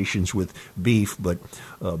creations with beef, but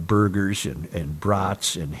burgers and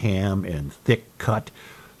brats and ham and thick-cut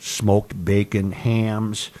smoked bacon,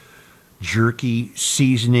 hams, jerky,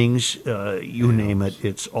 seasonings, you name it.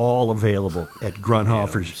 It's all available at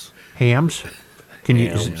Grunhofer's. Hams? Can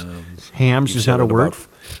you? Hams is not a word.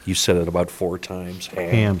 You said it about 4 times.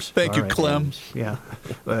 Hams. Thank you, All right. Clem. Yeah.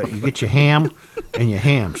 You get your ham and your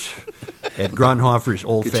hams at Grunhofer's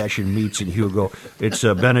Old Fashioned Meats in Hugo. It's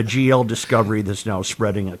been a GL discovery that's now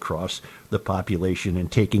spreading across the population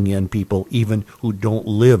and taking in people even who don't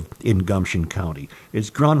live in Gumption County. It's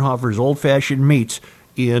Grunhofer's Old Fashioned Meats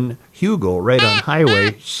in Hugo, right on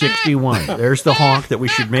Highway 61. There's the honk that we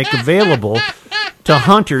should make available to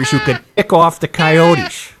hunters who could pick off the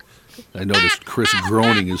coyotes. I noticed Chris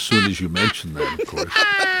groaning as soon as you mentioned that, of course.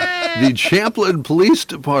 The Champlin Police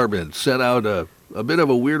Department sent out a bit of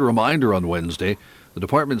a weird reminder on Wednesday. The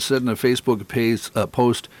department said in a Facebook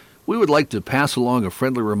post, "We would like to pass along a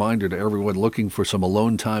friendly reminder to everyone looking for some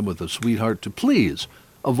alone time with a sweetheart to please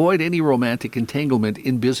avoid any romantic entanglement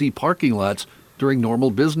in busy parking lots during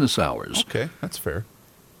normal business hours." Okay, that's fair.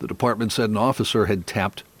 The department said an officer had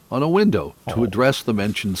tapped on a window to address the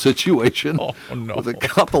mentioned situation with a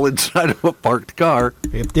couple inside of a parked car.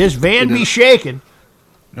 If this van be shaking.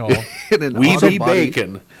 No. In an We auto be body-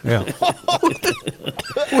 bacon. Yeah.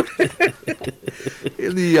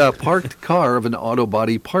 In the parked car of an auto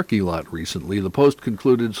body parking lot recently. The post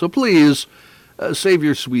concluded, "So please, save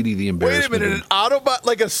your sweetie the Wait a embarrassment." minute, an Autobot,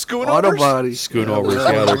 like a schoonover? Auto body. Schoonovers,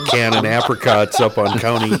 yeah, they're canning apricots up on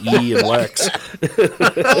County E and Lex.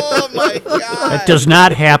 Oh, my God. That does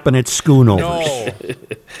not happen at Schoonovers. No.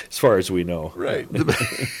 As far as we know. Right.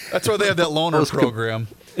 That's why they have that loaner program.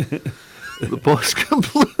 The post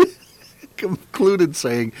concluded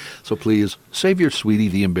saying, "So please, save your sweetie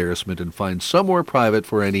the embarrassment and find somewhere private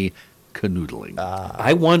for any canoodling."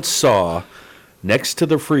 I once saw next to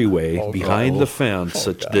the freeway, behind the fence,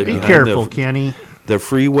 Be careful, Kenny. the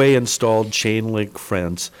freeway installed chain link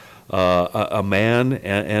fence, a man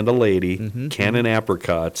and a lady canning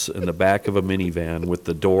apricots in the back of a minivan with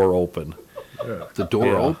the door open. The door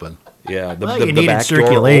Yeah. open. Yeah, Well, you needed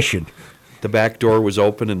circulation. The back door was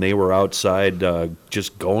open, and they were outside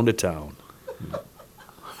just going to town.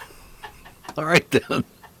 All right, then.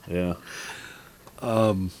 Yeah.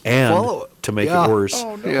 And follow- to make yeah. it worse,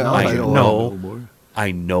 Oh, no. Yeah, I I know. know,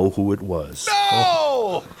 I know who it was.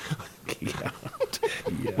 Oh!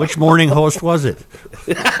 Which morning host was it?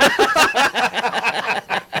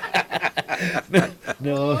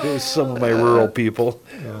 No, it was some of my rural people.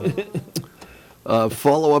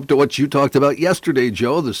 Follow up to what you talked about yesterday,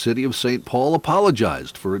 Joe. The city of St. Paul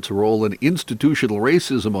apologized for its role in institutional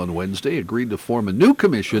racism on Wednesday, agreed to form a new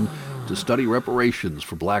commission to study reparations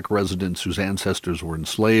for black residents whose ancestors were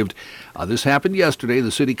enslaved. This happened yesterday,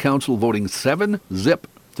 the city council voting 7-0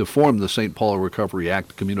 to form the St. Paul Recovery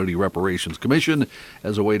Act Community Reparations Commission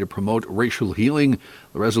as a way to promote racial healing.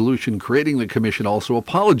 The resolution creating the commission also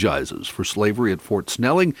apologizes for slavery at Fort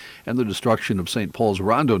Snelling and the destruction of St. Paul's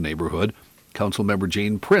Rondo neighborhood. Councilmember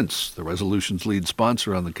Jane Prince, the resolution's lead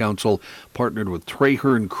sponsor on the council, partnered with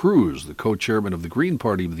Traherne Cruz, the co-chairman of the Green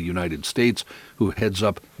Party of the United States, who heads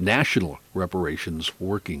up National Reparations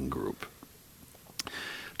Working Group.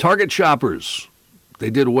 Target shoppers, they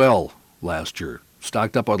did well last year.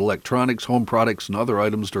 Stocked up on electronics, home products, and other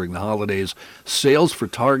items during the holidays. Sales for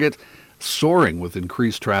Target soaring with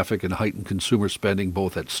increased traffic and heightened consumer spending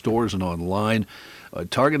both at stores and online.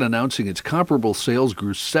 Target announcing its comparable sales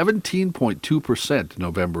grew 17.2% in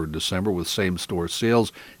November and December, with same-store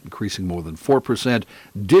sales increasing more than 4%.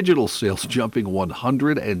 Digital sales jumping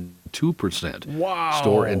 102%. Wow.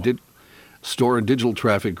 Store and digital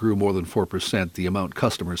traffic grew more than 4%. The amount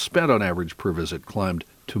customers spent on average per visit climbed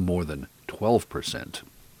to more than 12%.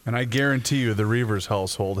 And I guarantee you the Reavers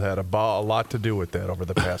household had a lot to do with that over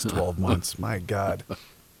the past 12 months. My God. A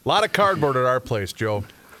lot of cardboard at our place, Joe.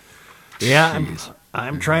 Yeah,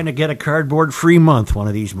 I'm trying to get a cardboard-free month one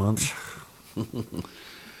of these months.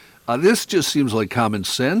 This just seems like common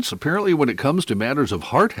sense. Apparently, when it comes to matters of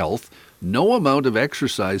heart health, no amount of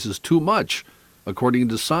exercise is too much, according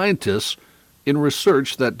to scientists in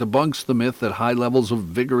research that debunks the myth that high levels of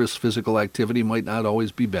vigorous physical activity might not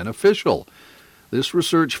always be beneficial. This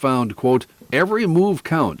research found, quote, every move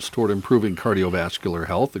counts toward improving cardiovascular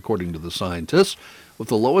health, according to the scientists, with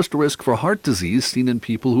the lowest risk for heart disease seen in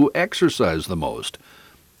people who exercise the most.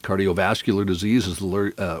 Cardiovascular disease is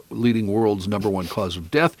the leading world's #1 cause of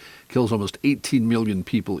death, kills almost 18 million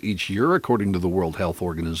people each year, according to the World Health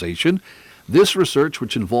Organization. This research,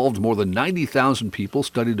 which involved more than 90,000 people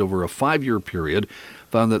studied over a 5-year period,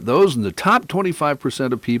 found that those in the top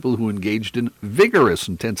 25% of people who engaged in vigorous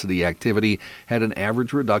intensity activity had an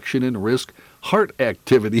average reduction in risk heart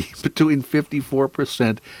activity between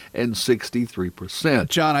 54% and 63%.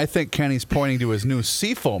 John, I think Kenny's pointing to his new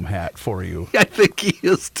Seafoam hat for you. I think he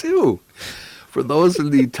is too. For those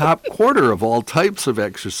in the top quarter of all types of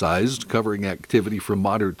exercise, covering activity from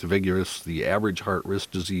moderate to vigorous, the average heart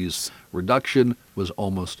risk disease reduction was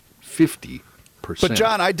almost 50%. But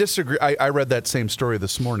John, I disagree. I read that same story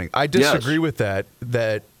this morning. I disagree with that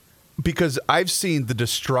because I've seen the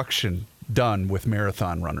destruction done with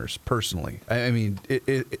marathon runners personally. I mean,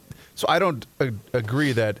 so I don't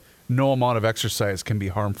agree that no amount of exercise can be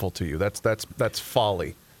harmful to you. That's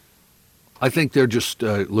folly. I think they're just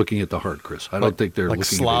looking at the heart, Chris. I don't think they're like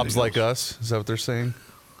looking slobs at like us. Is that what they're saying?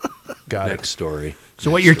 Got Next story. So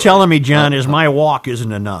what you're telling me, John, is my walk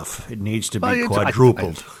isn't enough. It needs to be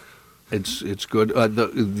quadrupled. It's good.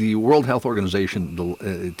 The World Health Organization,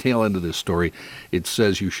 the tail end of this story, it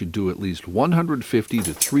says you should do at least 150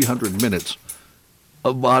 to 300 minutes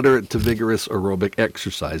of moderate to vigorous aerobic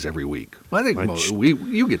exercise every week. I think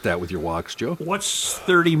you get that with your walks, Joe. What's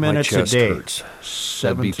 30 minutes a day?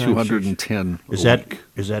 That'd be 210 Is a week.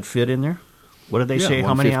 Is that fit in there? What did they say?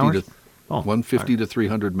 How many hours? 150 to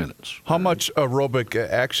 300 minutes. How much aerobic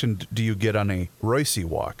action do you get on a Royce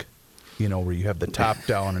walk? You know, where you have the top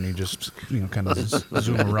down and you just, kind of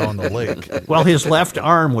zoom around the lake. Well, his left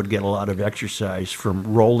arm would get a lot of exercise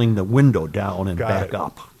from rolling the window down and back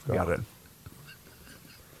up. Got it.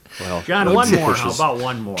 Well, John, one more. How about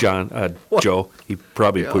one more? John, Joe, he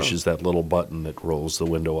probably pushes that little button that rolls the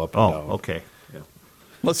window up and down. Oh, okay.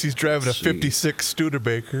 Unless he's driving a 56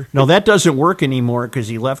 Studebaker. No, that doesn't work anymore because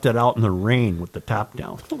he left it out in the rain with the top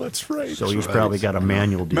down. Oh, that's right. So he's probably got a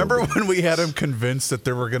manual deal. Remember when we had him convinced that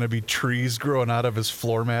there were going to be trees growing out of his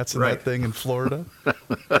floor mats and that thing in Florida?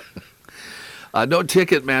 No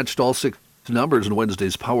ticket matched all 6 numbers in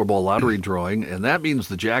Wednesday's Powerball lottery drawing, and that means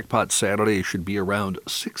the jackpot Saturday should be around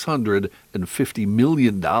 $650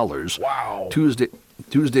 million. Wow.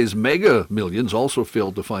 Tuesday's Mega Millions also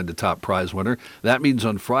failed to find a top prize winner. That means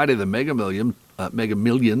on Friday the Mega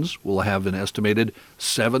Millions will have an estimated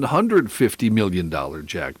 $750 million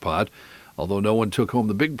jackpot. Although no one took home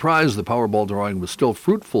the big prize, the Powerball drawing was still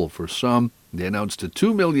fruitful for some. They announced a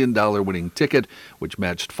 $2 million winning ticket, which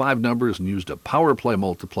matched 5 numbers and used a power play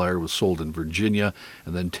multiplier, was sold in Virginia,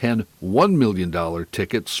 and then 10 $1 million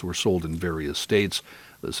tickets were sold in various states.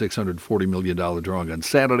 The $640 million drawing on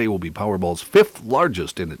Saturday will be Powerball's 5th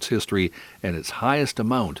largest in its history and its highest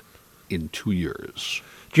amount in 2 years.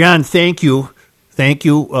 John, thank you. Thank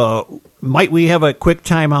you. Might we have a quick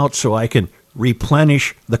timeout so I can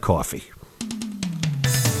replenish the coffee?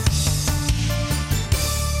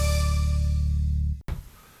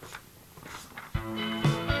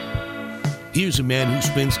 Here's a man who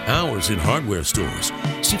spends hours in hardware stores,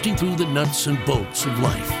 sifting through the nuts and bolts of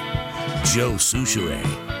life. Joe Soucheray.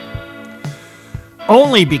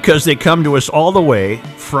 Only because they come to us all the way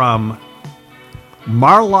from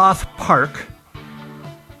Marloth Park,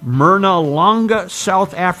 Myrnalonga,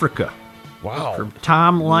 South Africa. Wow. From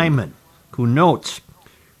Tom Lyman, who notes,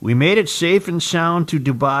 we made it safe and sound to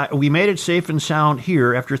Dubai. We made it safe and sound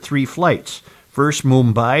here after 3 flights. First,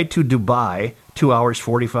 Mumbai to Dubai, 2 hours,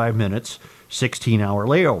 45 minutes, 16-hour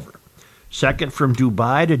layover. Second, from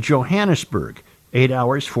Dubai to Johannesburg, 8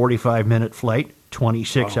 hours, 45-minute flight,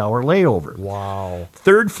 26-hour layover. Wow.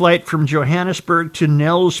 Third flight from Johannesburg to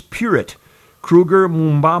Nelspruit, Kruger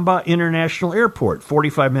Mumbamba International Airport,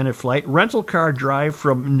 45-minute flight, rental car drive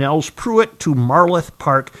from Nelspruit to Marloth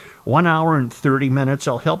Park, 1 hour and 30 minutes.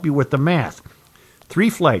 I'll help you with the math. 3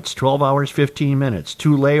 flights, 12 hours, 15 minutes.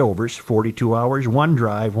 2 layovers, 42 hours. 1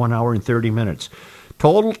 drive, 1 hour and 30 minutes.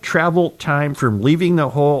 Total travel time from leaving the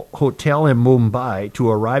hotel in Mumbai to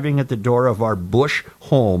arriving at the door of our bush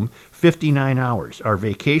home, 59 hours. Our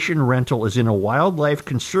vacation rental is in a wildlife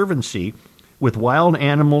conservancy with wild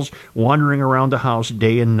animals wandering around the house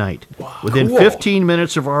day and night. Wow, Within 15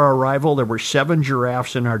 minutes of our arrival, there were 7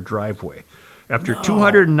 giraffes in our driveway. After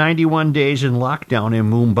 291 days in lockdown in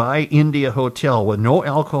Mumbai India Hotel with no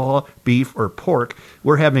alcohol, beef, or pork,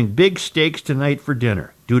 we're having big steaks tonight for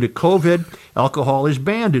dinner. Due to COVID, alcohol is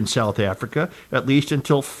banned in South Africa, at least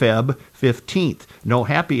until Feb 15th. No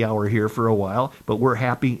happy hour here for a while, but we're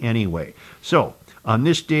happy anyway. So, on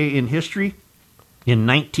this day in history, in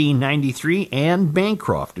 1993, Anne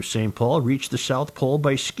Bancroft of St. Paul reached the South Pole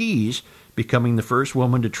by skis, becoming the first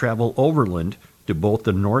woman to travel overland to both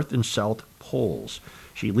the North and South Poles.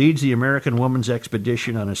 She leads the American Women's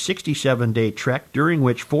Expedition on a 67-day trek, during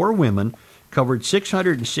which 4 women covered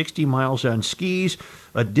 660 miles on skis.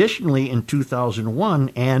 Additionally, in 2001,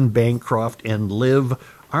 Anne Bancroft and Liv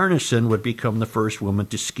Arneson would become the first woman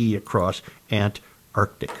to ski across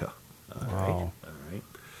Antarctica. All right.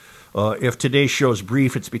 If today's show is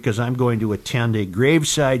brief, it's because I'm going to attend a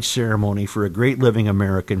graveside ceremony for a great living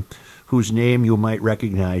American whose name you might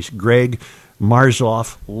recognize, Greg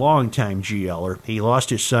Marzoff, longtime GLer. He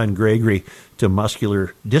lost his son Gregory to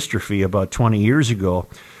muscular dystrophy about 20 years ago,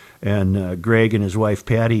 and Greg and his wife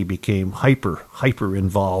Patty became hyper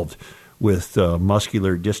involved with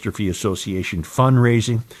Muscular Dystrophy Association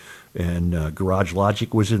fundraising. And Garage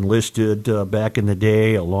Logic was enlisted back in the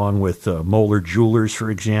day, along with Moeller Jewelers, for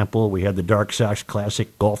example. We had the Dark Sox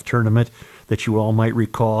Classic golf tournament that you all might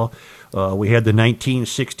recall. We had the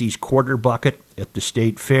 1960s quarter bucket at the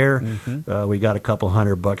state fair. Mm-hmm. We got a couple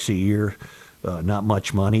 $100 a year. Not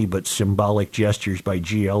much money, but symbolic gestures by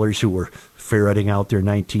GLers who were ferreting out their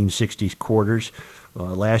 1960s quarters.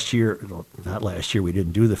 Not last year, we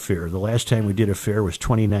didn't do the fair. The last time we did a fair was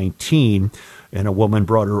 2019, and a woman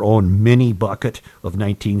brought her own mini bucket of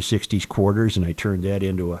 1960s quarters, and I turned that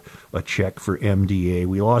into a check for MDA.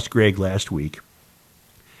 We lost Greg last week,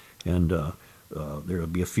 and there will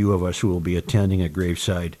be a few of us who will be attending a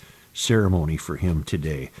graveside ceremony for him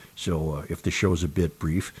today. So if the show's a bit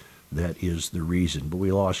brief, that is the reason. But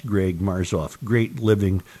we lost Greg Marzoff, great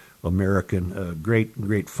living American, great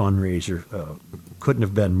fundraiser. Couldn't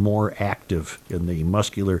have been more active in the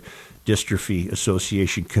Muscular Dystrophy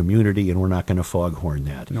Association community, and we're not going to foghorn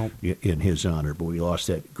that in his honor. But we lost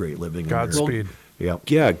that great living Godspeed. Yep.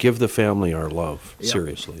 Yeah, give the family our love. Yep.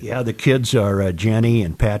 Seriously. Yeah, the kids are Jenny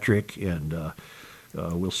and Patrick, and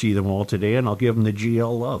we'll see them all today, and I'll give them the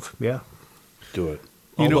GL love. Yeah. Do it.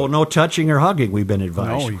 Although no touching or hugging, we've been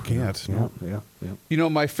advised. No, you can't. Yeah. You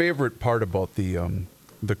know, my favorite part about the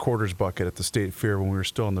quarters bucket at the state fair when we were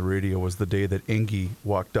still on the radio was the day that Ingy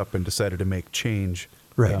walked up and decided to make change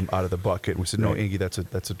out of the bucket. We said, "No, Ingy, that's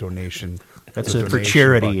a donation. That's for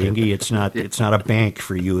charity, bucket. Ingy. It's not a bank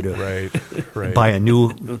for you to buy a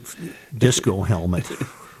new disco helmet."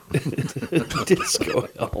 Disco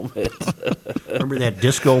helmet. Remember that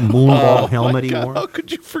disco moonball helmet he wore? How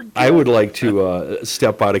could you forget? I would like to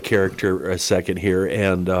step out of character a second here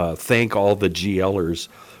and thank all the GLers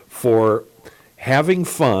for having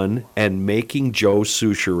fun and making Joe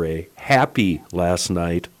Souchere happy last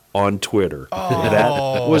night on Twitter. Oh.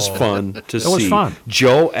 That was fun to see. It was fun.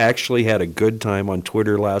 Joe actually had a good time on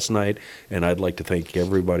Twitter last night, and I'd like to thank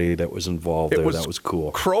everybody that was involved there. That was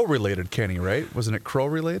cool. Crow-related, Kenny, right? Wasn't it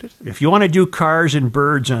crow-related? If you want to do cars and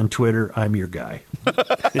birds on Twitter, I'm your guy.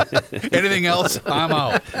 Anything else, I'm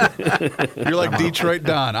out. You're like Detroit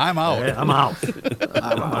Don. I'm out. I'm out.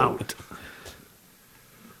 I'm out.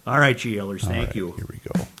 All right, GLers, thank you. Here we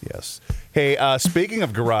go. Yes. Hey, speaking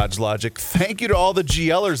of Garage Logic, thank you to all the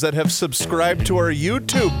GLers that have subscribed to our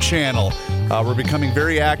YouTube channel. We're becoming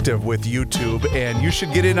very active with YouTube, and you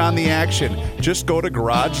should get in on the action. Just go to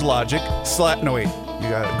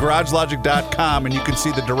GarageLogic.com, and you can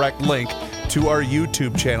see the direct link to our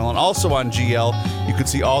YouTube channel. And also on GL, you can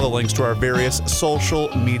see all the links to our various social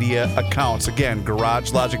media accounts. Again,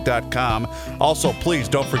 GarageLogic.com. Also, please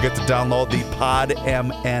don't forget to download the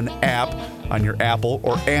PodMN app on your Apple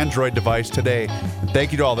or Android device today. And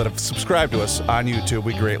thank you to all that have subscribed to us on YouTube.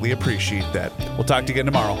 We greatly appreciate that. We'll talk to you again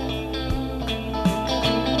tomorrow.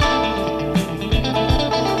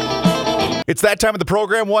 It's that time of the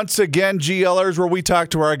program once again, GLers, where we talk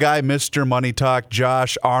to our guy, Mr. Money Talk,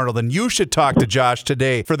 Josh Arnold. And you should talk to Josh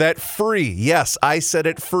today for that free, yes, I said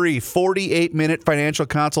it, free 48-minute financial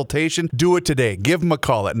consultation. Do it today. Give him a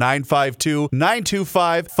call at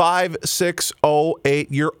 952-925-5608.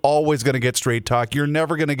 You're always going to get straight talk. You're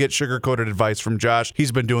never going to get sugar-coated advice from Josh.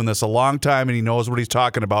 He's been doing this a long time, and he knows what he's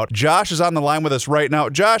talking about. Josh is on the line with us right now.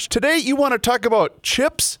 Josh, today you want to talk about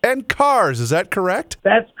chips and cars. Is that correct?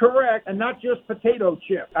 That's correct, and not just potato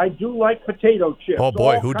chips. I do like potato chips. Oh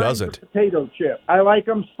boy, all who kinds doesn't? Of potato chips. I like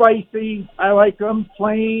them spicy. I like them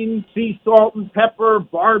plain, sea salt and pepper,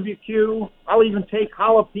 barbecue. I'll even take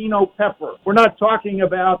jalapeno pepper. We're not talking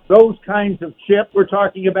about those kinds of chips. We're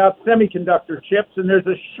talking about semiconductor chips, and there's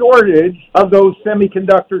a shortage of those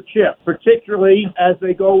semiconductor chips, particularly as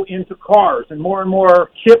they go into cars. And more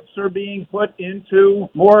chips are being put into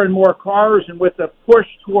more and more cars, and with the push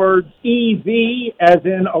towards EV, as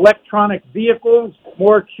in electronic vehicles,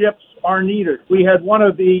 more chips are needed. We had one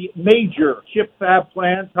of the major chip fab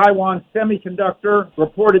plants, Taiwan Semiconductor,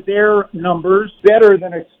 reported their numbers better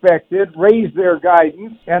than expected, raised their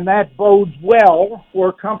guidance, and that bodes well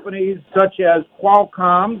for companies such as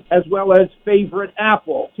Qualcomm as well as favorite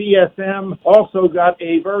Apple. TSM also got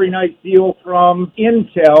a very nice deal from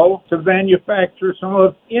Intel to manufacture some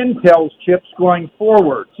of Intel's chips going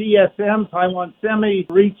forward. TSM, Taiwan Semi,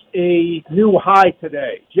 reached a new high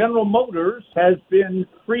today. General Motors has been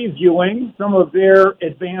previewing some of their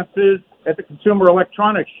advances at the Consumer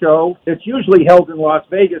Electronics Show, that's usually held in Las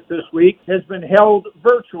Vegas this week, has been held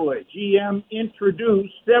virtually. GM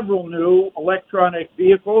introduced several new electronic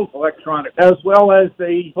vehicles, as well as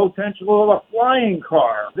the potential of a flying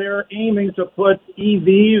car. They're aiming to put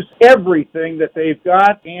EVs, everything that they've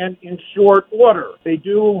got, and in short order. They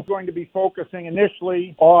do going to be focusing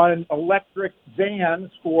initially on electric vans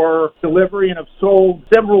for delivery and have sold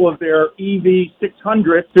several of their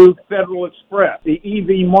EV600 to Federal Express. The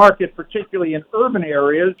EV market, particularly in urban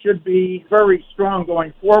areas, should be very strong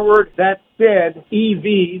going forward. That said,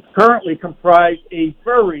 EVs currently comprise a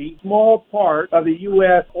very small part of the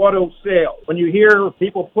U.S. auto sales. When you hear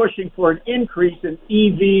people pushing for an increase in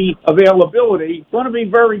EV availability, it's going to be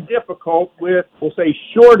very difficult with, we'll say,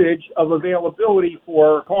 shortage of availability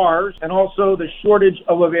for cars and also the shortage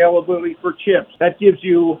of availability for chips. That gives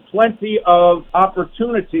you plenty of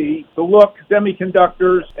opportunity to look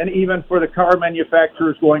semiconductors and even for the car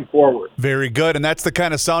manufacturers going forward. Very good. And that's the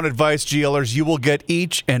kind of sound advice, GLers, you will get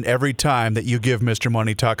each and every time that you give Mr.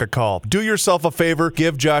 Money Talk a call. Do yourself a favor.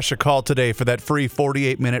 Give Josh a call today for that free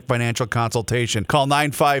 48-minute financial consultation. Call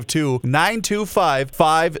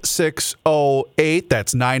 952-925-5608.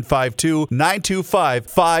 That's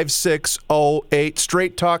 952-925-5608.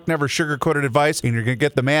 Straight talk, never sugar-coated advice, and you're going to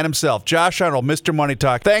get the man himself, Josh Arnold, Mr. Money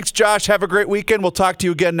Talk. Thanks, Josh. Have a great weekend. We'll talk to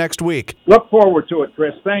you again next week. Look forward to it,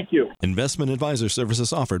 Chris. Thank you. Investment advisor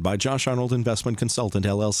services offered by Josh Arnold Investment Consultant,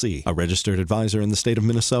 LLC, a registered advisor in the state of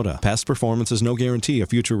Minnesota. Past performance is no guarantee of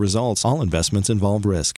future results. All investments involve risk.